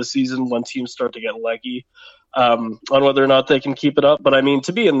middle of the season when teams start to get leggy on whether or not they can keep it up. But I mean,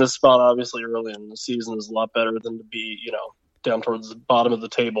 to be in this spot obviously early in the season is a lot better than to be down towards the bottom of the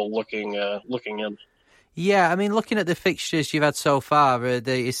table looking in. Yeah, I mean, looking at the fixtures you've had so far,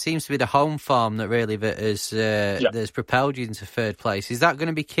 it seems to be the home form that really has propelled you into third place. Is that going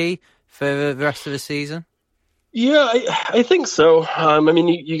to be key for the rest of the season? Yeah, I think so. I mean,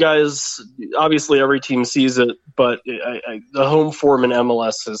 you guys, obviously every team sees it, but the home form in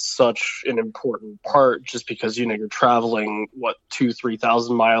MLS is such an important part just because, you're traveling,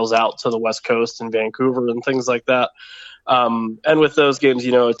 2,000-3,000 miles out to the West Coast and Vancouver and things like that. And with those games,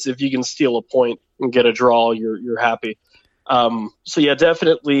 it's if you can steal a point and get a draw, you're happy. So yeah,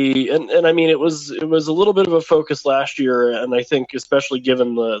 definitely. And I mean, it was a little bit of a focus last year. And I think especially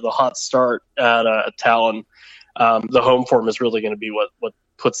given the hot start at Talon, the home form is really going to be what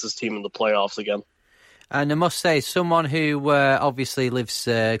puts this team in the playoffs again. And I must say, someone who obviously lives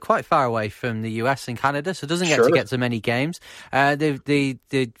quite far away from the US and Canada, so doesn't get to many games.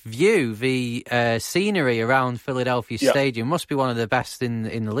 The view, the scenery around Philadelphia Stadium must be one of the best in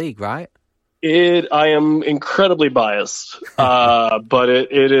the league, right? I am incredibly biased, but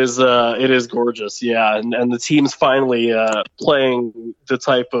it is gorgeous, yeah. And the team's finally playing the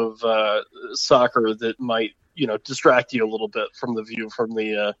type of soccer that might distract you a little bit from the view from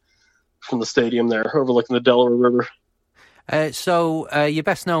the stadium there, overlooking the Delaware River. So you're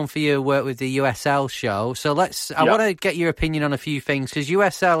best known for your work with the USL show. So I want to get your opinion on a few things, because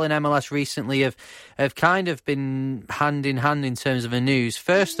USL and MLS recently have kind of been hand in hand in terms of the news.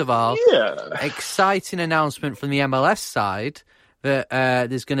 First of all, exciting announcement from the MLS side that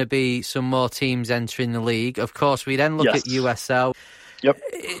there's going to be some more teams entering the league. Of course, we then look at USL. Yep.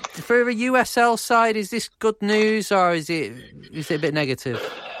 For a USL side, is this good news or is it a bit negative?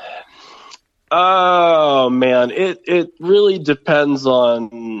 Oh man, it really depends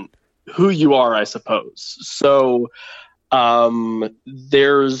on who you are, I suppose. So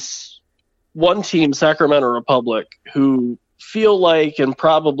there's one team, Sacramento Republic, who feel like and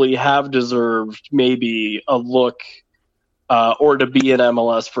probably have deserved maybe a look or to be in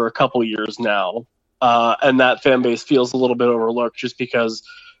MLS for a couple years now. And that fan base feels a little bit overlooked just because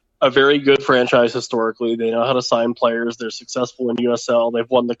a very good franchise historically. They know how to sign players. They're successful in USL. They've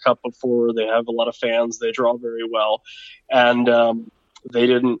won the Cup before. They have a lot of fans. They draw very well. And they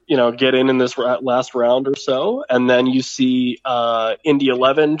didn't, get in this last round or so. And then you see Indy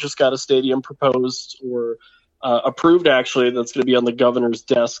 11 just got a stadium proposed or approved, actually, that's going to be on the governor's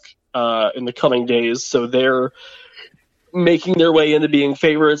desk in the coming days. So they're making their way into being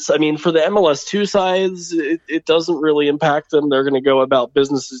favorites. I mean, for the MLS2 sides, it doesn't really impact them. They're going to go about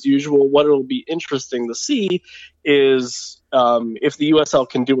business as usual. What it'll be interesting to see is if the USL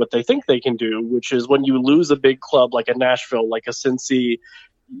can do what they think they can do, which is when you lose a big club like a Nashville, like a Cincy,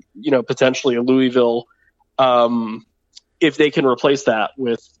 potentially a Louisville, if they can replace that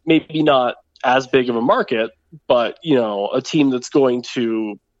with maybe not as big of a market, but a team that's going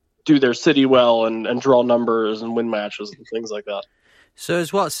to do their city well and draw numbers and win matches and things like that. So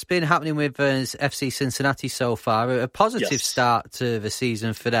is what's been happening with FC Cincinnati so far a positive start to the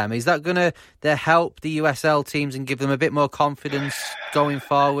season for them? Is that going to help the USL teams and give them a bit more confidence going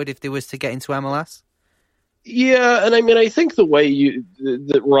forward if they was to get into MLS? Yeah, and I think the way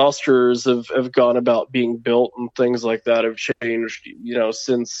the rosters have gone about being built and things like that have changed,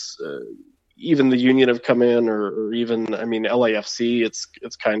 since even the Union have come in, or even, LAFC,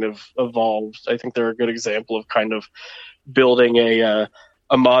 it's kind of evolved. I think they're a good example of kind of building a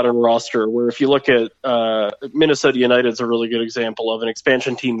modern roster, where if you look at Minnesota United's a really good example of an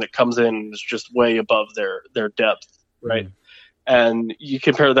expansion team that comes in and is just way above their depth, right? And you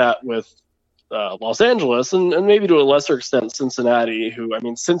compare that with Los Angeles and maybe to a lesser extent Cincinnati, who,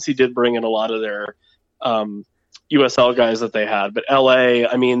 since he did bring in a lot of their USL guys that they had, but LA,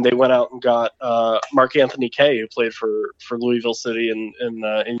 they went out and got Mark Anthony Kaye, who played for Louisville City in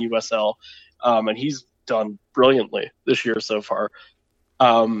USL, and he's done brilliantly this year so far.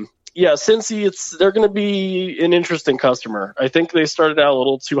 Cincy, they're going to be an interesting customer. I think they started out a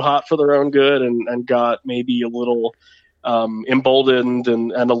little too hot for their own good and got maybe a little emboldened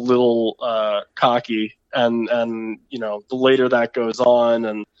and a little cocky, and the later that goes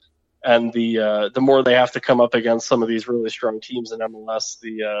on and the more they have to come up against some of these really strong teams in MLS,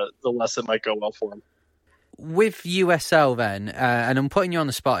 the less it might go well for them. With USL then, and I'm putting you on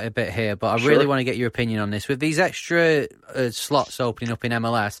the spot a bit here, but I really want to get your opinion on this. With these extra slots opening up in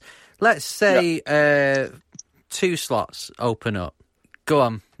MLS, let's say 2 slots open up. Go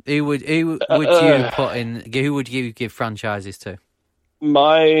on. Who would you put in? Who would you give franchises to?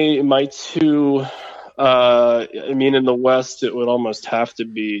 My 2, in the West, it would almost have to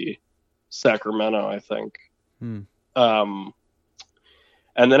be Sacramento, I think.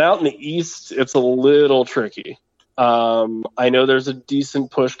 And then out in the East, it's a little tricky. I know there's a decent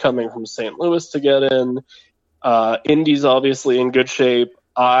push coming from St. Louis to get in. Indy's obviously in good shape.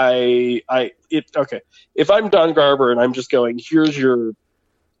 If I'm Don Garber and I'm just going, here's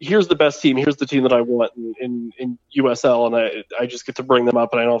the best team, here's the team that I want in USL, and I just get to bring them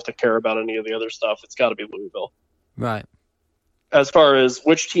up and I don't have to care about any of the other stuff, it's got to be Louisville. Right. As far as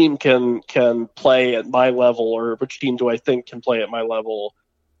which team can play at my level, or which team do I think can play at my level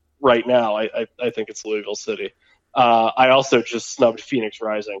right now, I think it's Louisville City. I also just snubbed Phoenix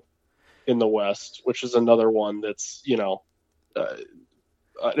Rising in the West, which is another one that's,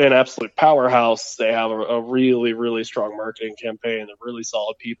 an absolute powerhouse. They have a really, really strong marketing campaign. They're really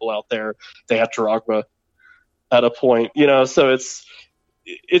solid people out there. They had Drogba at a point, so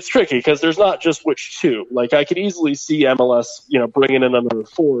it's tricky because there's not just which 2. Like, I could easily see MLS, bringing in another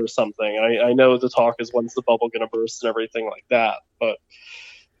 4 or something. I know the talk is when's the bubble going to burst and everything like that, but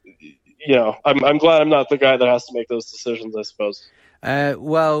I'm glad I'm not the guy that has to make those decisions, I suppose.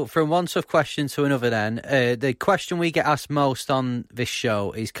 Well, from one tough question to another then, the question we get asked most on this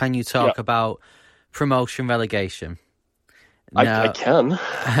show is, can you talk about promotion relegation? I can.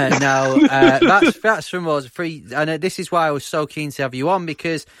 That's from us. And this is why I was so keen to have you on,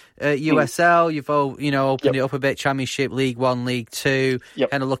 because USL, you've opened it up a bit, Championship, League 1, League 2,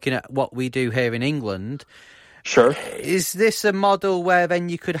 kind of looking at what we do here in England. Sure. Is this a model where then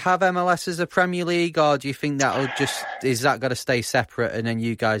you could have MLS as a Premier League, or do you think is that got to stay separate and then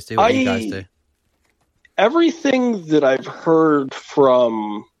you guys do what you guys do? Everything that I've heard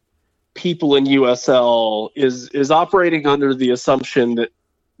from people in USL is operating under the assumption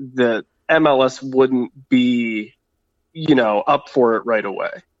that MLS wouldn't be, up for it right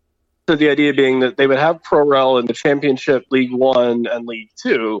away. So the idea being that they would have Pro Rel in the Championship, League 1, and League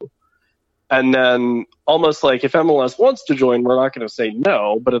 2. And then almost like if MLS wants to join, we're not going to say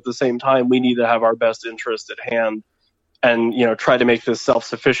no, but at the same time, we need to have our best interest at hand and, try to make this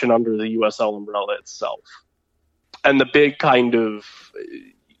self-sufficient under the USL umbrella itself. And the big kind of,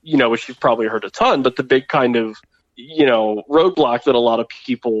 which you've probably heard a ton, but the big kind of, roadblock that a lot of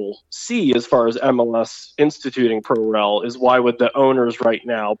people see as far as MLS instituting Pro Rel is, why would the owners right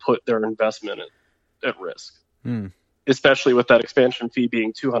now put their investment at risk? Especially with that expansion fee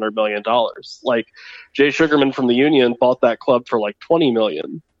being $200 million. Like, Jay Sugarman from the Union bought that club for like $20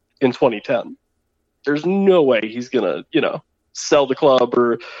 million in 2010. There's no way he's gonna, sell the club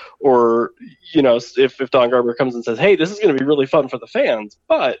or if Don Garber comes and says, hey, this is gonna be really fun for the fans,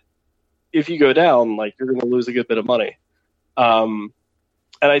 but if you go down, like, you're gonna lose a good bit of money. And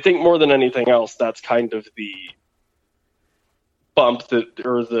I think more than anything else, that's kind of bump that,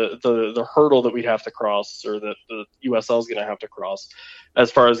 or the hurdle that we'd have to cross, or that the USL is going to have to cross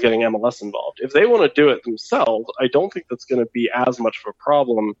as far as getting MLS involved. If they want to do it themselves, I don't think that's going to be as much of a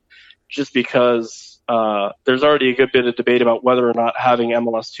problem, just because there's already a good bit of debate about whether or not having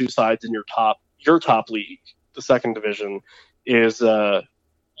MLS 2 sides in your top league, the second division, is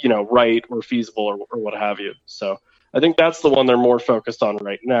right or feasible or what have you. So I think that's the one they're more focused on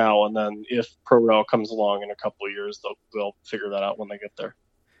right now. And then if Pro-Rel comes along in a couple of years, they'll figure that out when they get there.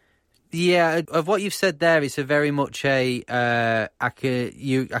 Yeah, of what you've said there, it's a very much I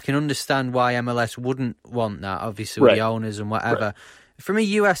can understand why MLS wouldn't want that, obviously, with the owners and whatever. Right. From a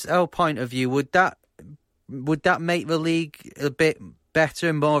USL point of view, would that make the league a bit better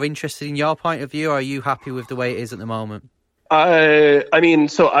and more interested in your point of view, or are you happy with the way it is at the moment? I mean,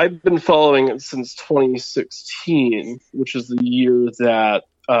 so I've been following it since 2016, which is the year that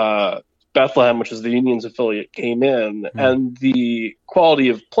Bethlehem, which is the Union's affiliate, came in, and the quality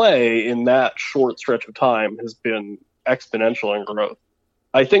of play in that short stretch of time has been exponential in growth.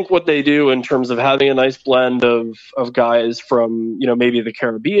 I think what they do in terms of having a nice blend of guys from, maybe the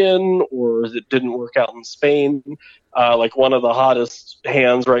Caribbean, or that didn't work out in Spain, like one of the hottest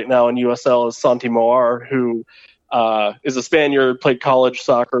hands right now in USL is Santi Moar, who is a Spaniard, played college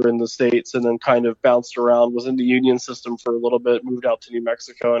soccer in the States, and then kind of bounced around, was in the Union system for a little bit, moved out to New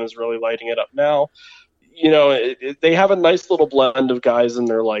Mexico, and is really lighting it up now. They have a nice little blend of guys in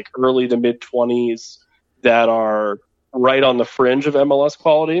their like early to mid 20s that are right on the fringe of MLS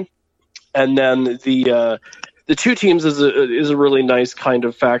quality. And then the two teams is a really nice kind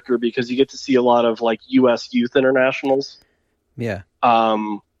of factor, because you get to see a lot of like U.S. youth internationals. Yeah.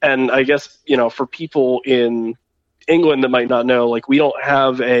 And I guess, for people in England that might not know, like, we don't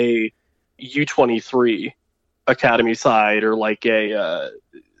have a U23 academy side, or like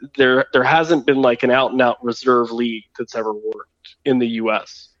there hasn't been like an out and out reserve league that's ever worked in the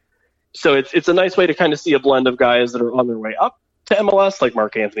US. So it's a nice way to kind of see a blend of guys that are on their way up to MLS, like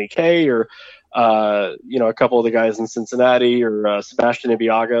Mark Anthony Kaye, or a couple of the guys in Cincinnati, or Sebastian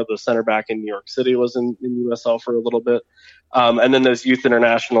Ibiaga, the center back in New York City, was in USL for a little bit. And then those youth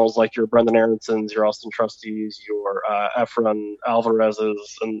internationals like your Brendan Aronsons, your Austin Trustees, your Efren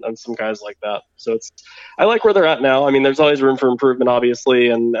Alvarez's, and some guys like that. So I like where they're at now. I mean, there's always room for improvement, obviously,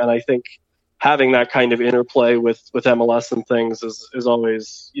 and I think having that kind of interplay with MLS and things is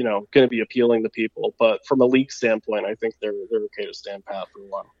always, going to be appealing to people. But from a league standpoint, I think they're okay to stand pat for a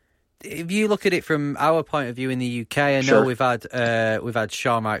while. If you look at it from our point of view in the UK, I know we've had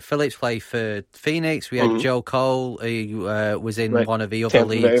Sean Wright Phillips play for Phoenix. We had Joe Cole, who was in one of the other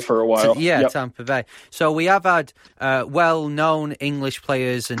leagues. Tampa Bay for a while. Tampa Bay. So we have had well-known English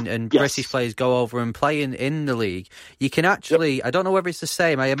players and British players go over and play in the league. You can actually, I don't know whether it's the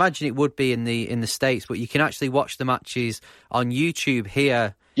same. I imagine it would be in the States, but you can actually watch the matches on YouTube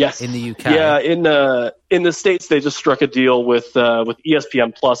here. Yes. In the UK. Yeah, in the States they just struck a deal with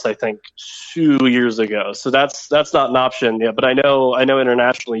ESPN Plus, I think 2 years ago. So that's not an option yet, but I know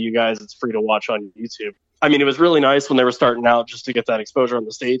internationally, you guys, it's free to watch on YouTube. I mean, it was really nice when they were starting out just to get that exposure in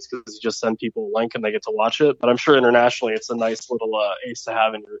the States, because you just send people a link and they get to watch it. But I'm sure internationally it's a nice little ace to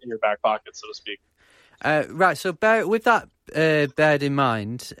have in your back pocket, so to speak. Right, so with that bared in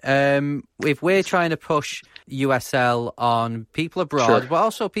mind, if we're trying to push USL on people abroad, but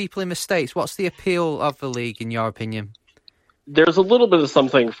also people in the States, what's the appeal of the league, in your opinion? There's a little bit of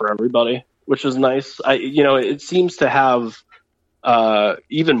something for everybody, which is nice. It seems to have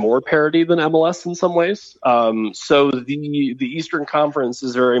even more parity than MLS in some ways. So the Eastern Conference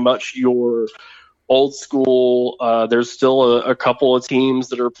is very much your old school. There's still a couple of teams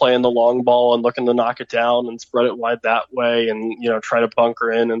that are playing the long ball and looking to knock it down and spread it wide that way, and try to bunker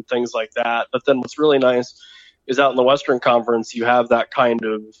in and things like that. But then what's really nice is out in the Western Conference, you have that kind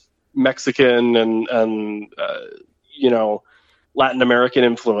of Mexican and Latin American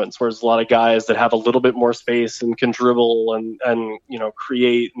influence, where there's a lot of guys that have a little bit more space and can dribble and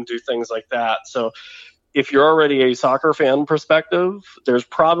create and do things like that. So if you're already a soccer fan perspective, there's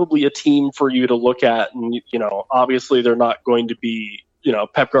probably a team for you to look at. And, obviously they're not going to be,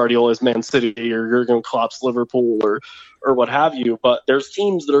 Pep Guardiola's Man City or Jurgen Klopp's Liverpool or what have you. But there's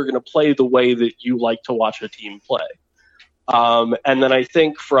teams that are going to play the way that you like to watch a team play. And then I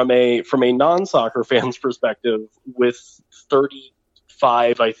think from a non-soccer fan's perspective, with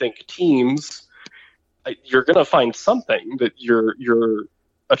 35, I think, teams, you're going to find something that you're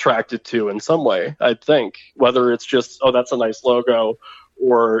attracted to in some way, I think, whether it's just, oh, that's a nice logo,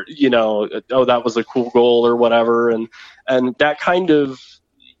 or, oh, that was a cool goal or whatever. And that kind of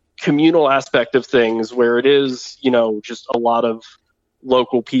communal aspect of things, where it is, just a lot of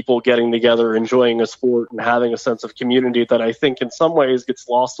local people getting together, enjoying a sport, and having a sense of community that I think in some ways gets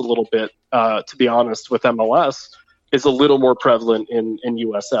lost a little bit, to be honest, with MLS, is a little more prevalent in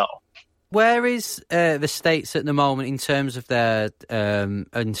USL. Where is the States at the moment in terms of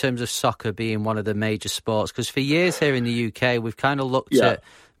in terms of soccer being one of the major sports? Because for years here in the UK, we've kind of looked at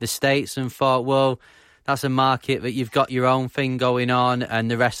the States and thought, well, that's a market that you've got your own thing going on, and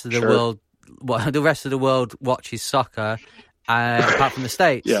the rest of the world, the rest of the world watches soccer. Apart from the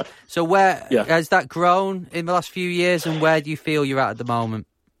States. Yeah. So where has that grown in the last few years, and where do you feel you're at the moment?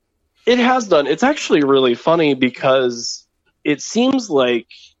 It has done. It's actually really funny because it seems like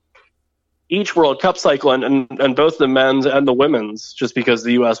each World Cup cycle, and both the men's and the women's, just because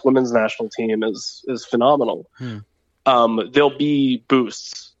the U.S. women's national team is phenomenal, there'll be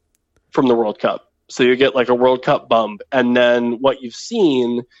boosts from the World Cup. So you get like a World Cup bump, and then what you've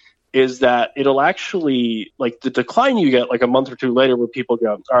seen is that it'll actually, like the decline you get like a month or two later where people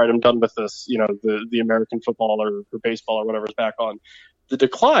go, all right, I'm done with this, the American football or baseball or whatever is back on. The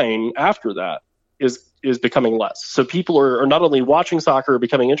decline after that is becoming less. So people are not only watching soccer or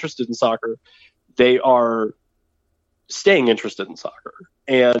becoming interested in soccer, they are staying interested in soccer.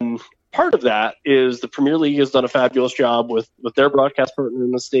 And part of that is the Premier League has done a fabulous job with their broadcast partner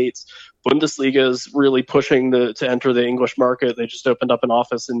in the States. Bundesliga is really pushing to enter the English market. They just opened up an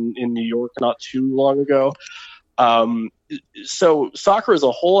office in New York not too long ago. So soccer as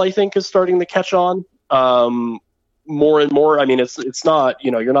a whole, I think, is starting to catch on more and more. I mean, it's not,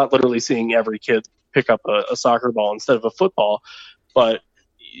 you're not literally seeing every kid pick up a soccer ball instead of a football, but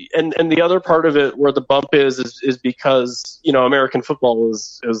and the other part of it where the bump is because American football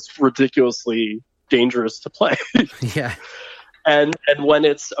is ridiculously dangerous to play. Yeah. And when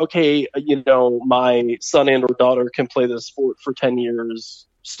it's okay, my son and or daughter can play this sport for 10 years,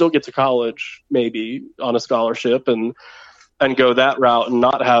 still get to college maybe on a scholarship and go that route and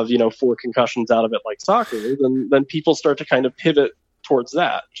not have 4 concussions out of it like soccer, then people start to kind of pivot towards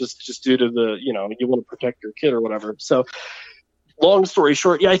that just due to the you want to protect your kid or whatever. So long story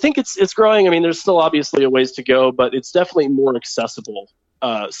short, I think it's growing. I mean, there's still obviously a ways to go, but it's definitely more accessible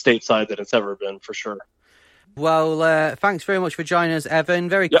stateside than it's ever been, for sure. Well, thanks very much for joining us, Evan.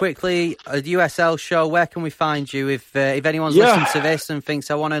 Very quickly, the USL show, where can we find you? If anyone's listened to this and thinks,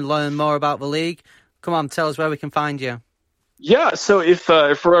 I want to learn more about the league, come on, tell us where we can find you. Yeah, so if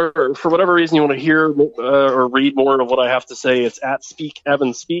for whatever reason you want to hear or read more of what I have to say, it's at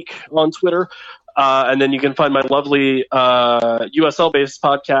SpeakEvanSpeak on Twitter. And then you can find my lovely USL-based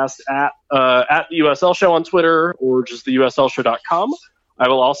podcast at the USL Show on Twitter or just the USLshow.com. I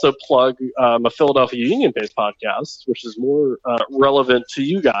will also plug a Philadelphia Union-based podcast, which is more relevant to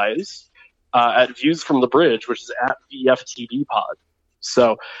you guys, at Views from the Bridge, which is at VFTD Pod.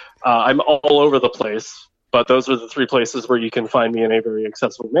 So I'm all over the place, but those are the 3 places where you can find me in a very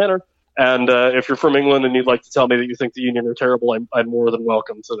accessible manner. And if you're from England and you'd like to tell me that you think the Union are terrible, I'm more than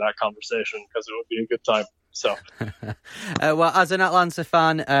welcome to that conversation because it would be a good time. So, well, as an Atlanta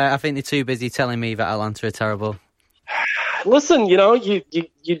fan, I think they're too busy telling me that Atlanta are terrible. Listen, you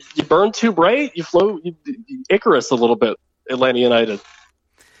burn too bright, you float Icarus a little bit. Atlanta United.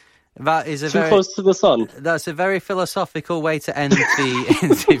 That is too close to the sun. That's a very philosophical way to end the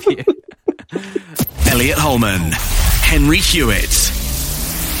interview. Elliot Holman, Henry Hewitt,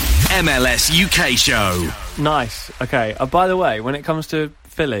 MLS UK show. Nice. Okay. By the way, when it comes to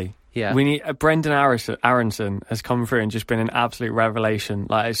Philly, we need Brendan Aronson has come through and just been an absolute revelation.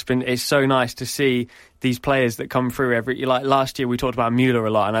 Like it's so nice to see these players that come through like last year we talked about Mueller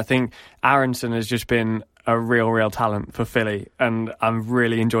a lot, and I think Aronson has just been a real talent for Philly, and I've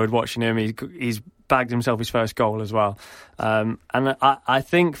really enjoyed watching him. He's bagged himself his first goal as well, and I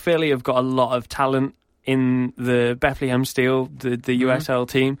think Philly have got a lot of talent in the Bethlehem Steel, the USL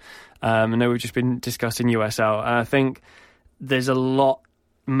team. I know we've just been discussing USL, and I think there's a lot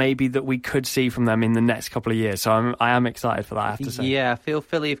maybe that we could see from them in the next couple of years. So I am excited for that, I have to say. Yeah, I feel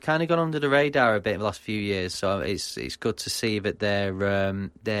Philly have kind of gone under the radar a bit in the last few years, so it's good to see that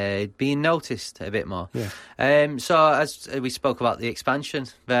they're being noticed a bit more. Yeah. So as we spoke about the expansion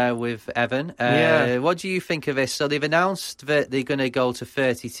there with Evan, what do you think of this? So they've announced that they're going to go to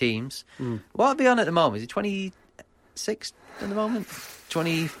 30 teams. What are they on at the moment? Is it 26 at the moment?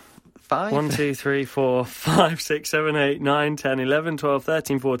 25? 1, 2, 3, 4, 5, 6, 7, 8, 9, 10, 11, 12,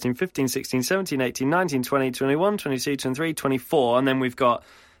 13, 14, 15, 16, 17, 18, 19, 20, 21, 22, 23, 24. And then we've got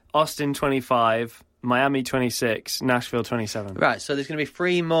Austin 25, Miami 26, Nashville 27. Right, so there's going to be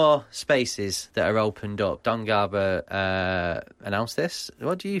 3 more spaces that are opened up. Don Garber announced this.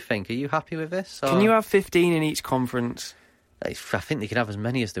 What do you think? Are you happy with this? Or? Can you have 15 in each conference? I think they can have as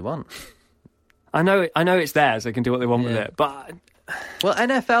many as they want. I know it's theirs. They can do what they want with it. But Well,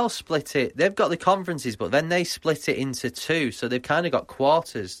 NFL split it. They've got the conferences, but then they split it into two, so they've kind of got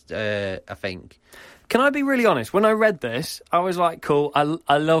quarters, I think. Can I be really honest? When I read this, I was like, cool,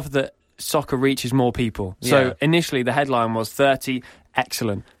 I love that soccer reaches more people. Yeah. So initially the headline was 30,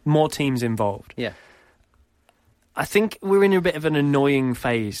 excellent, more teams involved. Yeah. I think we're in a bit of an annoying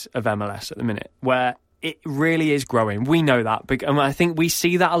phase of MLS at the minute where it really is growing. We know that. I think we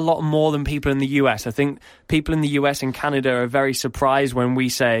see that a lot more than people in the US. I think people in the US and Canada are very surprised when we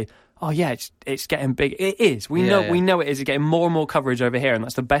say, oh yeah, it's getting big. It is. We know it is. It's getting more and more coverage over here, and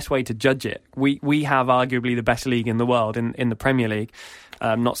that's the best way to judge it. We have arguably the best league in the world in the Premier League.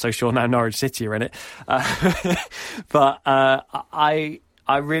 I'm not so sure now Norwich City are in it. But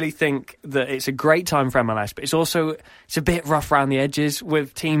I really think that it's a great time for MLS, but it's a bit rough around the edges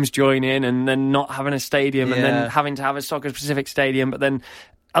with teams joining and then not having a stadium and then having to have a soccer-specific stadium, but then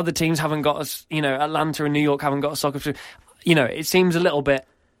other teams haven't got Atlanta and New York haven't got a soccer-specific... it seems a little bit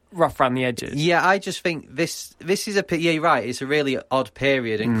rough around the edges. Yeah, I just think this is you're right, it's a really odd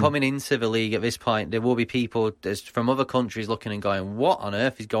period, and coming into the league at this point, there will be people from other countries looking and going, what on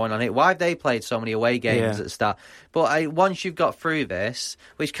earth is going on here? Why have they played so many away games at the start? But once you've got through this,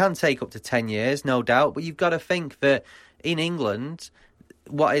 which can take up to 10 years, no doubt, but you've got to think that in England...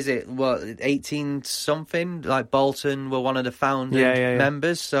 What is it? 18-something? Like Bolton were one of the founding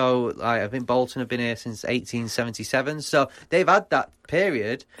members. So I think Bolton have been here since 1877. So they've had that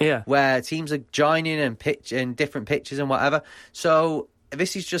period where teams are joining and pitch in different pitches and whatever. So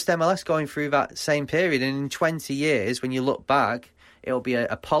this is just MLS going through that same period. And in 20 years, when you look back, it'll be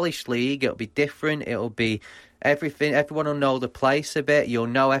a polished league. It'll be different. It'll be everything. Everyone will know the place a bit. You'll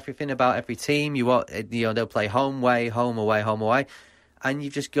know everything about every team. They'll play home, away, home, away, home, away. And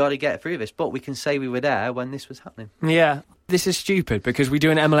you've just got to get through this. But we can say we were there when this was happening. Yeah. This is stupid because we do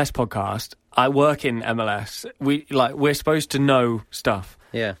an MLS podcast. I work in MLS. We're supposed to know stuff.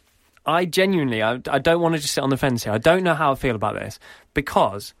 Yeah. I genuinely, I don't want to just sit on the fence here. I don't know how I feel about this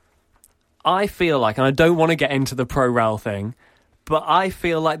because I feel like, and I don't want to get into the pro-rel thing, but I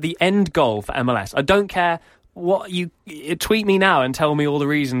feel like the end goal for MLS, I don't care what you tweet me now and tell me all the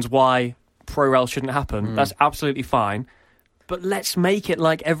reasons why pro-rel shouldn't happen. That's absolutely fine. But let's make it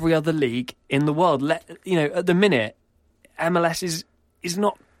like every other league in the world. At the minute, MLS is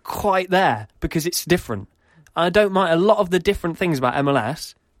not quite there because it's different. I don't mind a lot of the different things about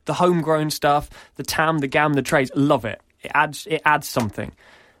MLS, the homegrown stuff, the TAM, the GAM, the trades. Love it. It adds something.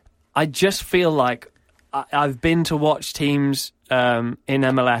 I just feel like I've been to watch teams in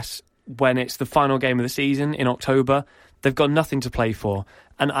MLS when it's the final game of the season in October. They've got nothing to play for.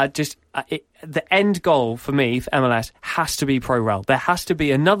 And the end goal for me, for MLS, has to be pro-rel. There has to be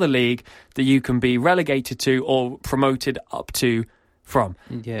another league that you can be relegated to or promoted up to from.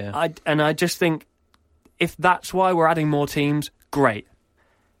 Yeah. I just think if that's why we're adding more teams, great.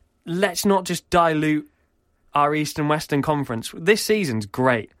 Let's not just dilute our East and Western Conference. This season's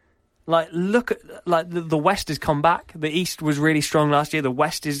great. Look at the West has come back. The East was really strong last year. The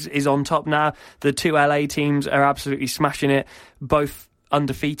West is on top now. The two LA teams are absolutely smashing it. Both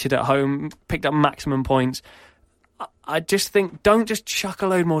undefeated at home, picked up maximum points. I just think don't just chuck a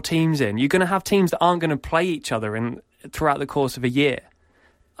load more teams in. You're going to have teams that aren't going to play each other throughout the course of a year.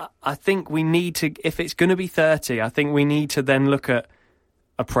 I think we need to, if it's going to be 30, I think we need to then look at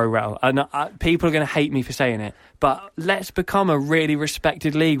a pro-rel. And people are going to hate me for saying it, but let's become a really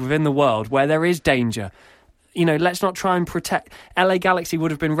respected league within the world where there is danger. Let's not try and protect... LA Galaxy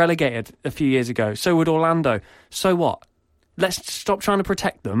would have been relegated a few years ago. So would Orlando. So what? Let's stop trying to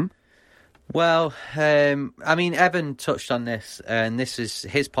protect them. Well, Evan touched on this, and this is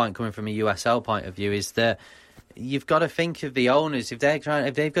his point coming from a USL point of view, is that you've got to think of the owners. If they've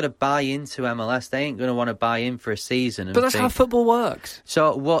got to buy into MLS, they ain't going to want to buy in for a season. But that's how football works.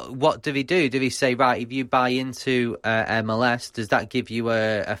 So what do they do? Do they say, right, if you buy into MLS, does that give you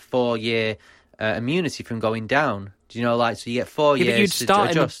a 4-year immunity from going down? Do you know, so you get 4 years to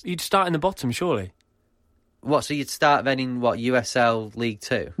adjust? You'd start in the bottom, surely. What, so you'd start then in, USL League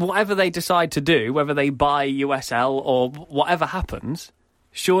 2? Whatever they decide to do, whether they buy USL or whatever happens,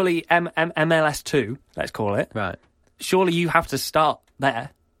 surely MLS 2, let's call it. Right. Surely you have to start there.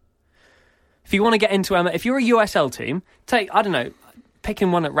 If you want to get into if you're a USL team,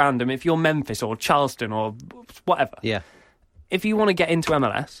 picking one at random, if you're Memphis or Charleston or whatever. Yeah. If you want to get into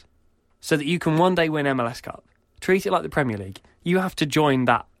MLS so that you can one day win MLS Cup, treat it like the Premier League, you have to join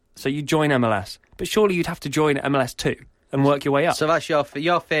that. So you join MLS. But surely you'd have to join MLS 2 and work your way up. So that's your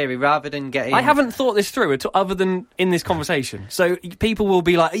theory, rather than getting... I haven't thought this through other than in this conversation. So people will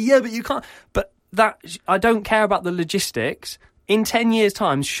be like, yeah, but you can't... But I don't care about the logistics. In 10 years'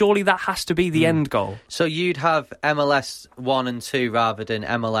 time, surely that has to be the end goal. So you'd have MLS 1 and 2 rather than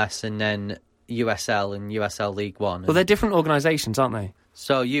MLS and then USL and USL League 1. Well, they're different organisations, aren't they?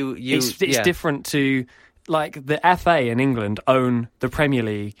 So it's different to, like, the FA in England own the Premier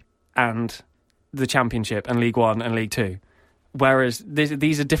League and the Championship and League 1 and League 2, whereas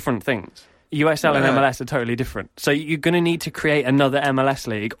these are different things. USL and MLS are totally different. So you're going to need to create another MLS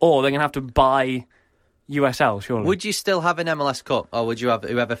league, or they're going to have to buy USL, surely. Would you still have an MLS Cup, or would you have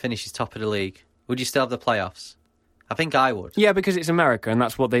whoever finishes top of the league? Would you still have the playoffs? I think I would. Yeah, because it's America, and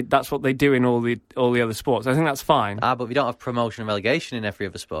that's what they do in all the other sports. I think that's fine. But we don't have promotion and relegation in every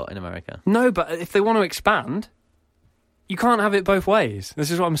other sport in America. No, but if they want to expand, you can't have it both ways. This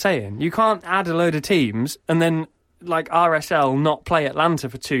is what I'm saying. You can't add a load of teams and then, like, RSL not play Atlanta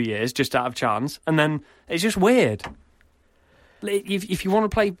for 2 years just out of chance, and then it's just weird. If you want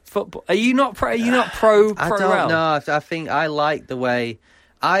to play football, are you not pro? I don't know. I think I like the way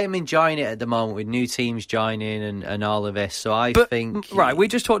I am enjoying it at the moment with new teams joining and all of this. So I think right. We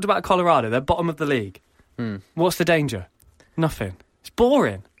just talked about Colorado. They're bottom of the league. What's the danger? Nothing. It's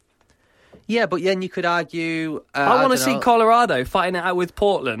boring. Yeah, but then you could argue. I want to see Colorado fighting it out with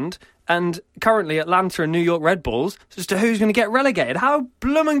Portland and currently Atlanta and New York Red Bulls as to who's going to get relegated. How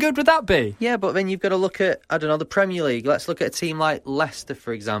bloomin' good would that be? Yeah, but then you've got to look at, I don't know, the Premier League. Let's look at a team like Leicester,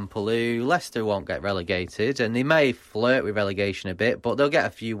 for example, who Leicester won't get relegated, and they may flirt with relegation a bit, but they'll get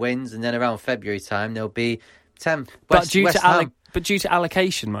a few wins, and then around February time, they'll be 10th. But due to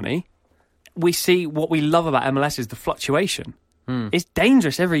allocation money, we see what we love about MLS is the fluctuation. It's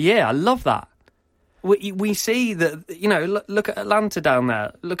dangerous every year. I love that. We see that, you know, look at Atlanta down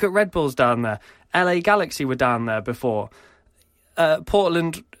there. Look at Red Bulls down there. LA Galaxy were down there before.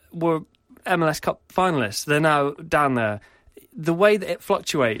 Portland were MLS Cup finalists. They're now down there. The way that it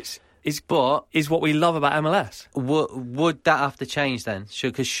fluctuates is what we love about MLS. Would that have to change then?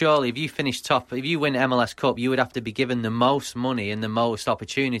 Because surely if you finish top, if you win MLS Cup, you would have to be given the most money and the most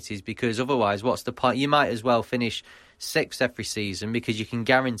opportunities, because otherwise, what's the point? You might as well finish 6th every season because you can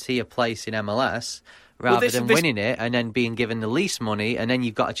guarantee a place in MLS rather than winning it and then being given the least money, and then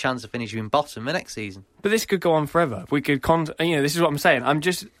you've got a chance of finishing bottom the next season. But this could go on forever. We could, this is what I'm saying.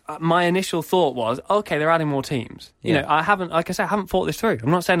 My initial thought was, okay, they're adding more teams. Yeah. You know, I haven't thought this through.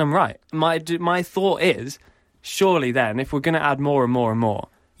 I'm not saying I'm right. My thought is, surely then, if we're going to add more and more and more,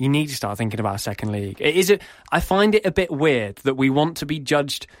 you need to start thinking about a second league. I find it a bit weird that we want to be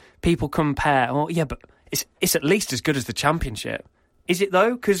judged. People compare. Oh, yeah, but it's at least as good as the Championship. Is it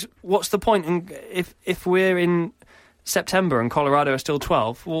though? Because what's the point? If we're in September and Colorado are still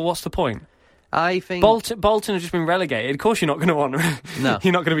 12th, well, what's the point? I think Bolton have just been relegated. Of course, you're not going to want. No,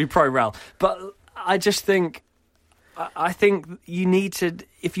 you're not going to be pro Rel. But I just think. I think you need to,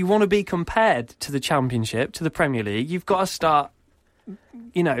 if you want to be compared to the Championship, to the Premier League, you've got to start,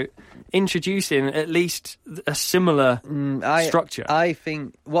 introducing at least a similar structure. I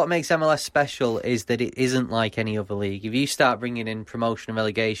think what makes MLS special is that it isn't like any other league. If you start bringing in promotion and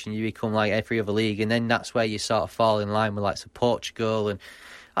relegation, you become like every other league, and then that's where you sort of fall in line with like Portugal and,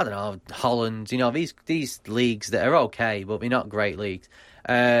 I don't know, Holland. These leagues that are okay, but they're not great leagues.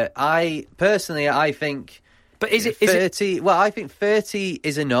 I think. But is it 30? Well, I think 30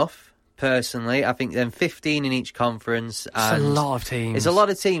 is enough. Personally, I think then 15 in each conference. It's a lot of teams. It's a lot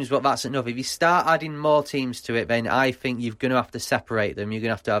of teams, but that's enough. If you start adding more teams to it, then I think you're going to have to separate them. You're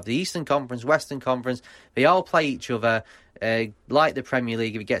going to have the Eastern Conference, Western Conference. They all play each other, like the Premier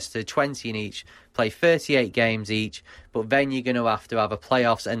League. If it gets to 20 in each, play 38 games each. But then you're going to have a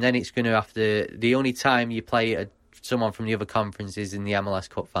playoffs, and then it's going to have to. The only time you play someone from the other conference is in the MLS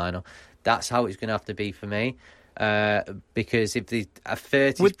Cup final. That's how it's going to have to be for me. Because if the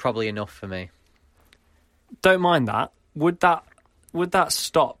 30 is probably enough for me. Don't mind that. Would that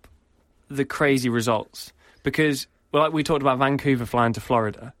stop the crazy results? Because, like we talked about Vancouver flying to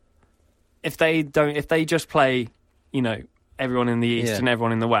Florida, if they just play, everyone in the East and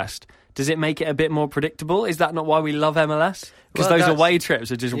everyone in the West, does it make it a bit more predictable? Is that not why we love MLS? Because those away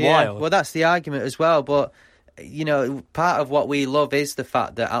trips are just wild. Well, that's the argument as well, but part of what we love is the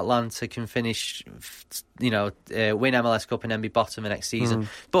fact that Atlanta can finish, win MLS Cup and then be bottom the next season.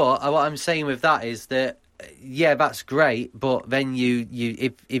 But what I'm saying with that is that, yeah, that's great. But then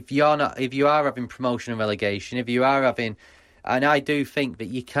if you are having promotion and relegation, if you are having, and I do think that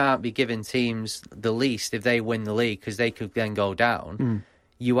you can't be giving teams the least if they win the league, because they could then go down.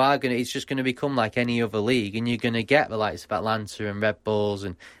 It's just going to become like any other league, and you're going to get the likes of Atlanta and Red Bulls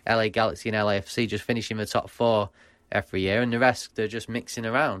and LA Galaxy and LAFC just finishing the top 4 every year, and the rest, they're just mixing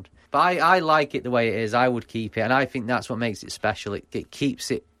around. But I like it the way it is. I would keep it, and I think that's what makes it special. It keeps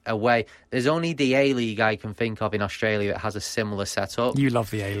it away. There's only the A-League I can think of in Australia that has a similar setup. You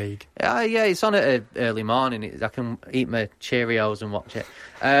love the A-League. Yeah, it's on at an early morning. I can eat my Cheerios and watch it.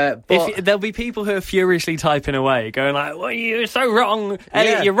 But There'll be people who are furiously typing away, going like, well, you're so wrong.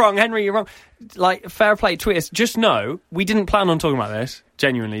 Elliot, you're wrong. Henry, you're wrong. Like, fair play, tweet us. Just know, we didn't plan on talking about this,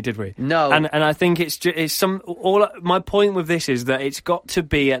 genuinely, did we? No. And I think my point with this is that it's got to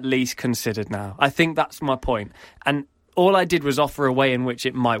be at least considered now. I think that's my point. And all I did was offer a way in which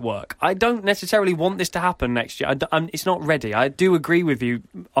it might work. I don't necessarily want this to happen next year. It's not ready. I do agree with you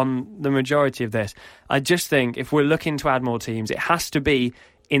on the majority of this. I just think if we're looking to add more teams, it has to be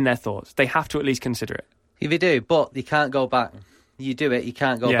in their thoughts. They have to at least consider it. If you do, but you can't go back. You do it, you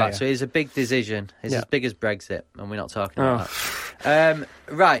can't go back. Yeah. So it's a big decision. It's as big as Brexit, and we're not talking about that.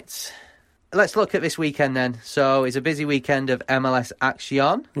 Right. Let's look at this weekend then. So it's a busy weekend of MLS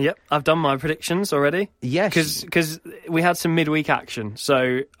action. Yep, I've done my predictions already. Yes. Because we had some midweek action.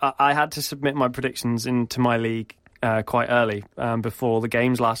 So I had to submit my predictions into my league quite early before the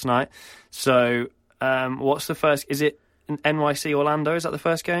games last night. So what's the first? Is it NYC Orlando? Is that the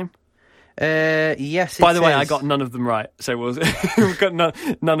first game? Yes. By the way, I got none of them right. So we've got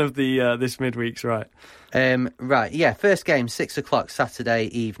none of the this midweek's right. Right, yeah. First game, 6:00 Saturday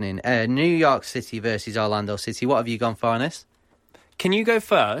evening. New York City versus Orlando City. What have you gone for on this? Can you go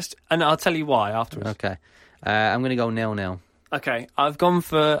first? And I'll tell you why afterwards. Okay. I'm going to go 0-0. Okay, I've gone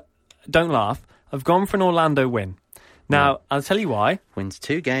for... Don't laugh. I've gone for an Orlando win. Now, I'll tell you why. Wins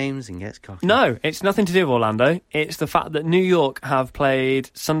 2 games and gets cocky. No, it's nothing to do with Orlando. It's the fact that New York have played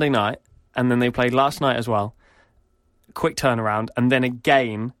Sunday night, and then they played last night as well. Quick turnaround, and then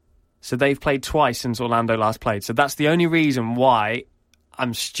again. So they've played twice since Orlando last played. So that's the only reason why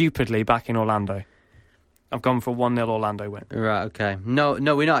I'm stupidly backing Orlando. I've gone for 1-0 Orlando win. Right, okay. No,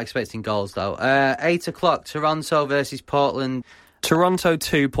 we're not expecting goals, though. 8:00, Toronto versus Portland. Toronto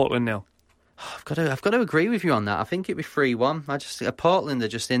 2, Portland 0. I've got to agree with you on that. I think it'd be 3-1. Portland are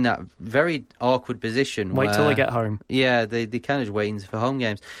just in that very awkward position. Wait till they get home. Yeah, they kind of just waiting for home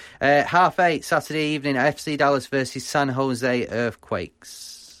games. 8:30 Saturday evening, FC Dallas versus San Jose Earthquakes.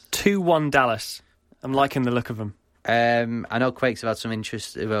 2-1 Dallas. I'm liking the look of them. I know Quakes have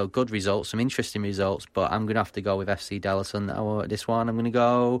had good results, some interesting results, but I'm going to have to go with FC Dallas on this one. I'm going to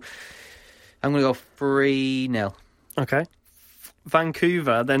go 3-0. Okay.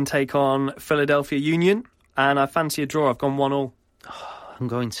 Vancouver then take on Philadelphia Union, and I fancy a draw. I've gone 1-1. I'm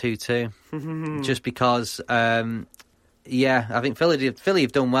going 2-2. Just because, I think Philly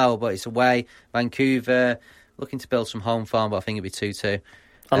have done well, but it's away. Vancouver looking to build some home form, but I think it'd be 2-2.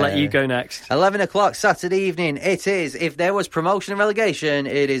 I'll let you go next. 11:00 Saturday evening. It is, if there was promotion and relegation,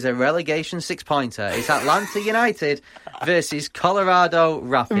 it is a relegation 6-pointer. It's Atlanta United versus Colorado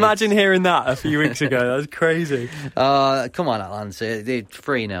Rapids. Imagine hearing that a few weeks ago. That was crazy. Come on, Atlanta.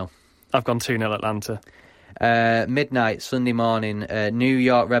 3-0. I've gone 2-0 Atlanta. Midnight, Sunday morning, New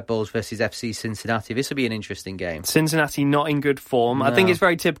York Red Bulls versus FC Cincinnati. This will be an interesting game. Cincinnati not in good form. No. I think it's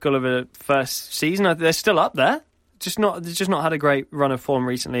very typical of a first season. They're still up there. They've just not had a great run of form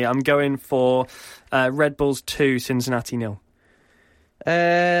recently. I'm going for Red Bulls 2, Cincinnati 0.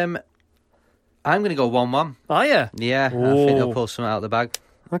 I'm going to go 1-1. Are you? Yeah, I think they'll pull something out of the bag.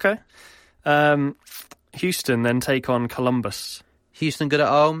 Okay. Houston then take on Columbus. Houston good at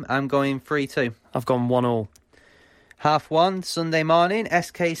home. I'm going 3-2. I've gone 1-1. 1:30 Sunday morning,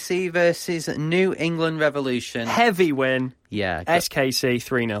 SKC versus New England Revolution. Heavy win. Yeah. SKC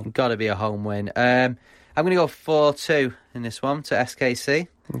 3-0. Got to be a home win. I'm going to go 4-2 in this one to SKC.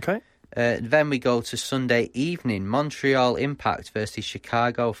 Okay. Then we go to Sunday evening, Montreal Impact versus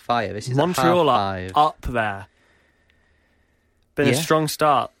Chicago Fire. This is Montreal at 5:30. Up there. Been a strong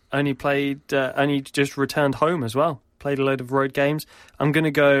start. Only just returned home as well. Played a load of road games. I'm going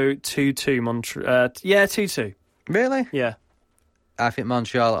to go 2-2 Montreal. 2-2. Really? Yeah. I think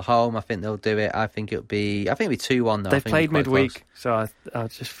Montreal at home. I think they'll do it. I think it'll be 2-1 though. They've played midweek, so I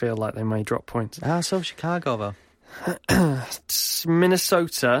just feel like they may drop points. So Chicago though.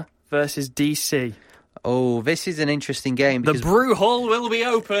 Minnesota versus DC. Oh, this is an interesting game. The brew hall will be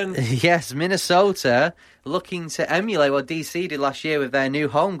open. Yes, Minnesota looking to emulate what DC did last year with their new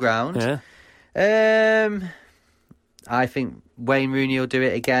home ground. Yeah. I think Wayne Rooney will do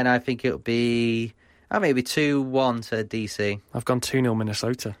it again. I think it'll be maybe 2-1 to DC. I've gone 2-0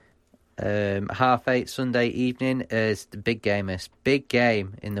 Minnesota. 8:30 Sunday evening is the big game. This big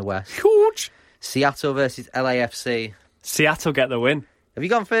game in the West. Huge. Seattle versus LAFC. Seattle get the win. Have you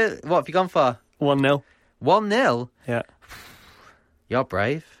gone for 1-0. 1-0? Yeah. You're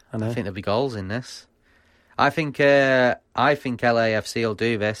brave. I know. I think there'll be goals in this. I think LAFC will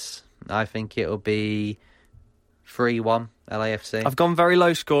do this. I think it'll be 3-1 LAFC. I've gone very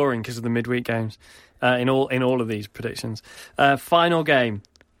low scoring because of the midweek games in all of these predictions. Final game,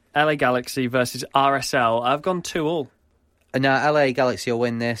 LA Galaxy versus RSL. I've gone 2-2. No, LA Galaxy will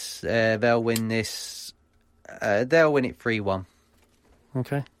win this. They'll win this. They'll win it 3-1.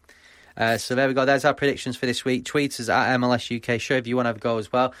 Okay. So there we go. There's our predictions for this week. Tweet us at MLS UK Show if you want to have a go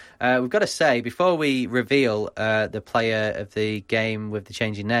as well. We've got to say, before we reveal the player of the game with the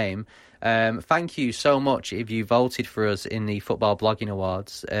changing name, thank you so much if you voted for us in the Football Blogging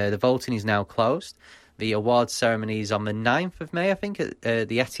Awards. The voting is now closed. The awards ceremony is on the 9th of May, I think, at the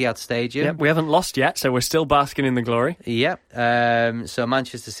Etihad Stadium. Yep, we haven't lost yet, so we're still basking in the glory. Yep. So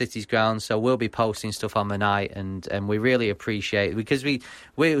Manchester City's ground. So we'll be posting stuff on the night, and we really appreciate it because we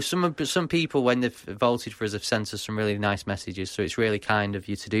some people when they've voted for us have sent us some really nice messages. So it's really kind of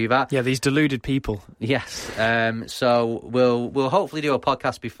you to do that. Yeah, these deluded people. Yes. So we'll hopefully do a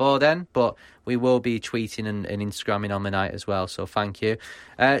podcast before then, but we will be tweeting and Instagramming on the night as well. So thank you.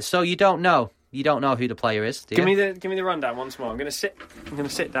 So you don't know who the player is, do you? Give me the rundown once more. I'm going to sit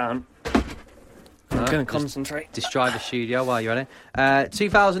down. I'm going to concentrate. Destroy the studio while you're at it.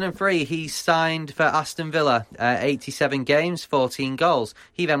 2003, he signed for Aston Villa. 87 games, 14 goals.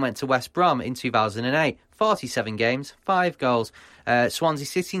 He then went to West Brom in 2008. 47 games, 5 goals. Swansea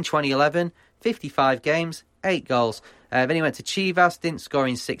City in 2011. 55 games, 8 goals. Then he went to Chivas, didn't score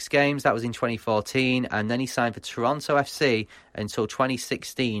in 6 games. That was in 2014. And then he signed for Toronto FC until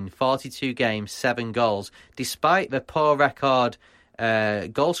 2016. 42 games, 7 goals. Despite the poor record,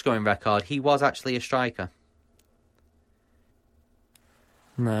 goal-scoring record, he was actually a striker.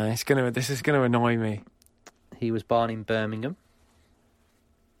 No, this is going to annoy me. He was born in Birmingham.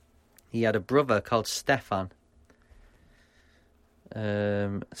 He had a brother called Stefan.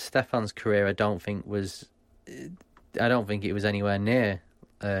 Stefan's career, I don't think it was anywhere near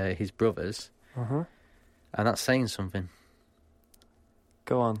his brother's. Uh-huh. And that's saying something.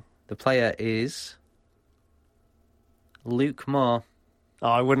 Go on. The player is Luke Moore. Oh,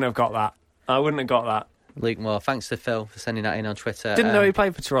 I wouldn't have got that. Luke Moore. Thanks to Phil for sending that in on Twitter. Didn't know he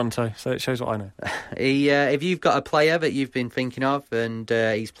played for Toronto, so it shows what I know. If you've got a player that you've been thinking of and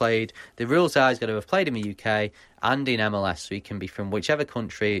he's played, the rules are he's got to have played in the UK and in MLS, so he can be from whichever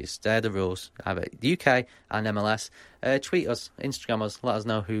country. They're the rules. Have it the UK and MLS. Tweet us, Instagram us, let us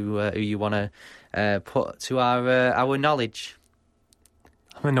know who you want to put to our knowledge.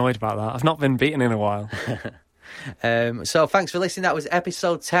 I'm annoyed about that. I've not been beaten in a while. So thanks for listening. That was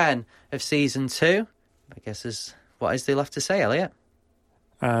episode 10 of season 2. I guess what is there left to say, Elliot?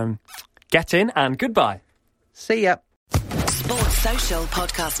 Get in and goodbye. See ya. Sports Social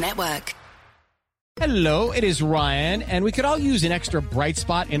Podcast Network. Hello, it is Ryan, and we could all use an extra bright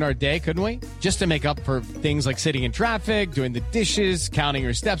spot in our day, couldn't we? Just to make up for things like sitting in traffic, doing the dishes, counting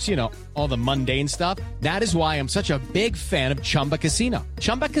your steps, all the mundane stuff. That is why I'm such a big fan of Chumba Casino.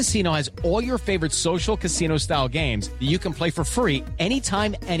 Chumba Casino has all your favorite social casino-style games that you can play for free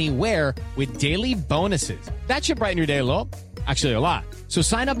anytime, anywhere with daily bonuses. That should brighten your day a little. Actually, a lot. So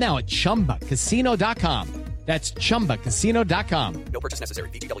sign up now at ChumbaCasino.com. That's ChumbaCasino.com. No purchase necessary.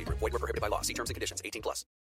 VGW Group. Void where prohibited by law. See terms and conditions. 18+.